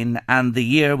Eileen and the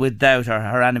year without her.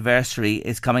 Her anniversary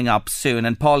is coming up soon,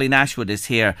 and Pauline Ashwood is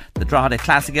here. The Drogheda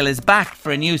Classical is back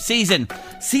for a new season.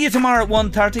 See you tomorrow at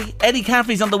 1:30. Eddie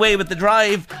Caffrey's on the way with The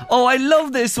Drive. Oh, I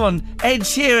love this one. Ed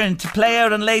Sheeran to play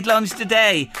out on Late Lunch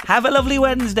today. Have a lovely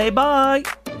Wednesday. Bye.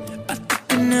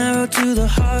 An arrow to the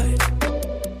heart.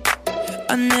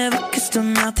 I never kissed a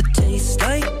mouth that tastes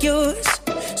like yours.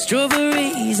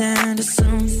 Strawberries and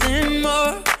something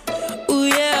more. Ooh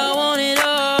yeah, I want it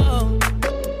all.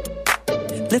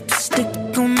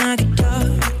 Lipstick on my guitar.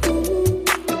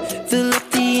 Fill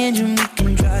up the engine, we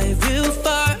can drive real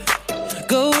far.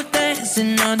 Go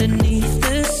dancing underneath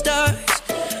the stars.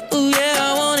 Ooh yeah,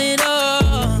 I want it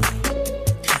all.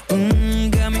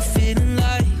 Got me feeling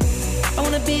like I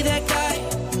wanna be that guy.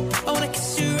 I wanna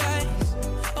kiss your eyes.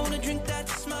 I wanna drink that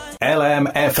smile.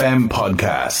 LMFM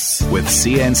Podcasts. With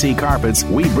CNC Carpets,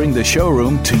 we bring the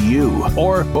showroom to you.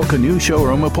 Or book a new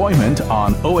showroom appointment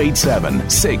on 087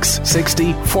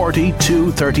 660 40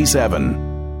 237.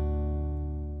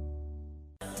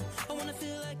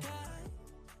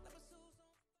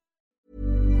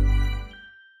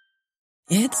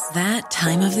 It's that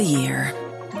time of the year.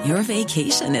 Your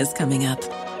vacation is coming up.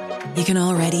 You can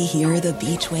already hear the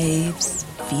beach waves,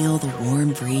 feel the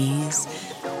warm breeze,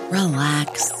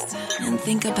 relax, and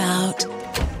think about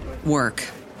work.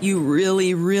 You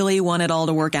really, really want it all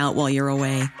to work out while you're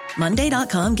away.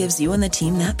 Monday.com gives you and the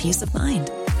team that peace of mind.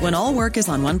 When all work is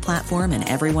on one platform and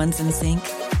everyone's in sync,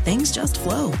 things just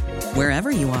flow.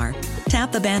 Wherever you are,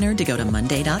 tap the banner to go to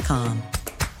Monday.com.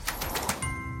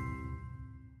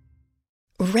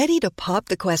 Ready to pop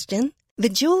the question? The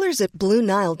jewelers at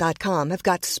BlueNile.com have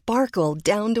got sparkle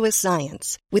down to a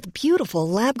science with beautiful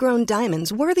lab-grown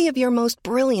diamonds worthy of your most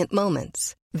brilliant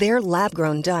moments. Their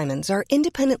lab-grown diamonds are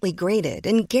independently graded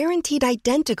and guaranteed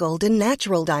identical to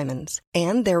natural diamonds,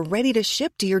 and they're ready to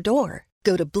ship to your door.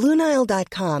 Go to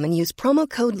BlueNile.com and use promo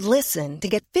code LISTEN to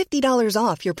get $50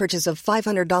 off your purchase of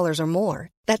 $500 or more.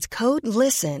 That's code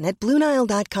LISTEN at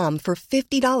BlueNile.com for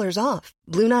 $50 off.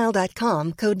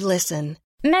 BlueNile.com, code LISTEN.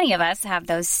 Many of us have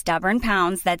those stubborn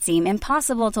pounds that seem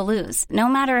impossible to lose, no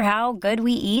matter how good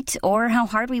we eat or how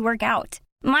hard we work out.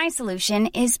 My solution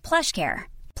is PlushCare.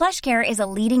 PlushCare is a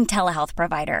leading telehealth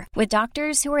provider with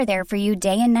doctors who are there for you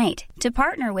day and night to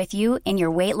partner with you in your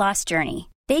weight loss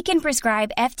journey. They can prescribe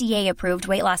FDA-approved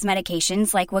weight loss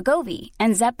medications like Wegovy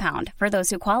and Zepbound for those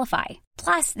who qualify.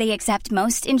 Plus, they accept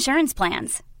most insurance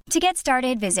plans. To get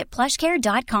started, visit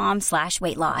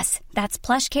plushcare.com/weightloss. That's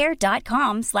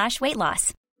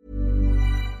plushcare.com/weightloss.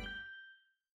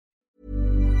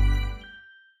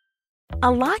 A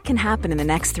lot can happen in the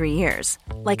next 3 years.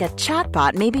 Like a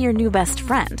chatbot may be your new best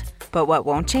friend. But what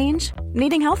won't change?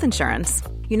 Needing health insurance.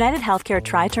 United Healthcare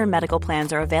Tri-Term Medical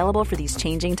Plans are available for these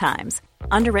changing times.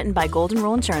 Underwritten by Golden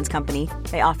Rule Insurance Company,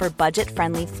 they offer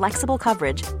budget-friendly, flexible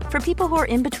coverage for people who are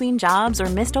in between jobs or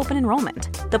missed open enrollment.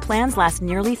 The plans last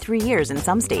nearly 3 years in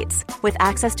some states, with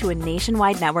access to a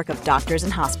nationwide network of doctors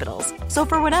and hospitals. So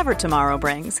for whatever tomorrow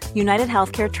brings, United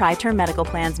Healthcare Tri-Term Medical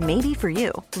Plans may be for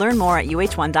you. Learn more at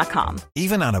uh1.com.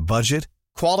 Even on a budget,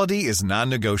 quality is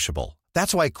non-negotiable.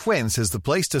 That's why Quince is the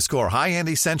place to score high-end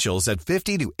essentials at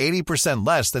 50 to 80%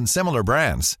 less than similar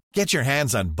brands. Get your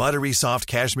hands on buttery soft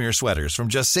cashmere sweaters from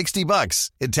just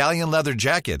 $60, Italian leather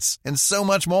jackets, and so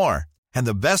much more. And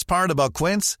the best part about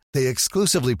Quince, they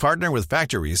exclusively partner with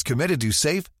factories committed to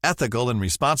safe, ethical, and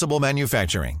responsible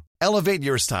manufacturing. Elevate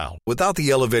your style without the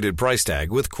elevated price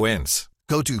tag with Quince.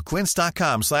 Go to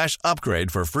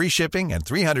quince.com/upgrade for free shipping and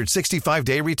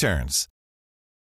 365-day returns.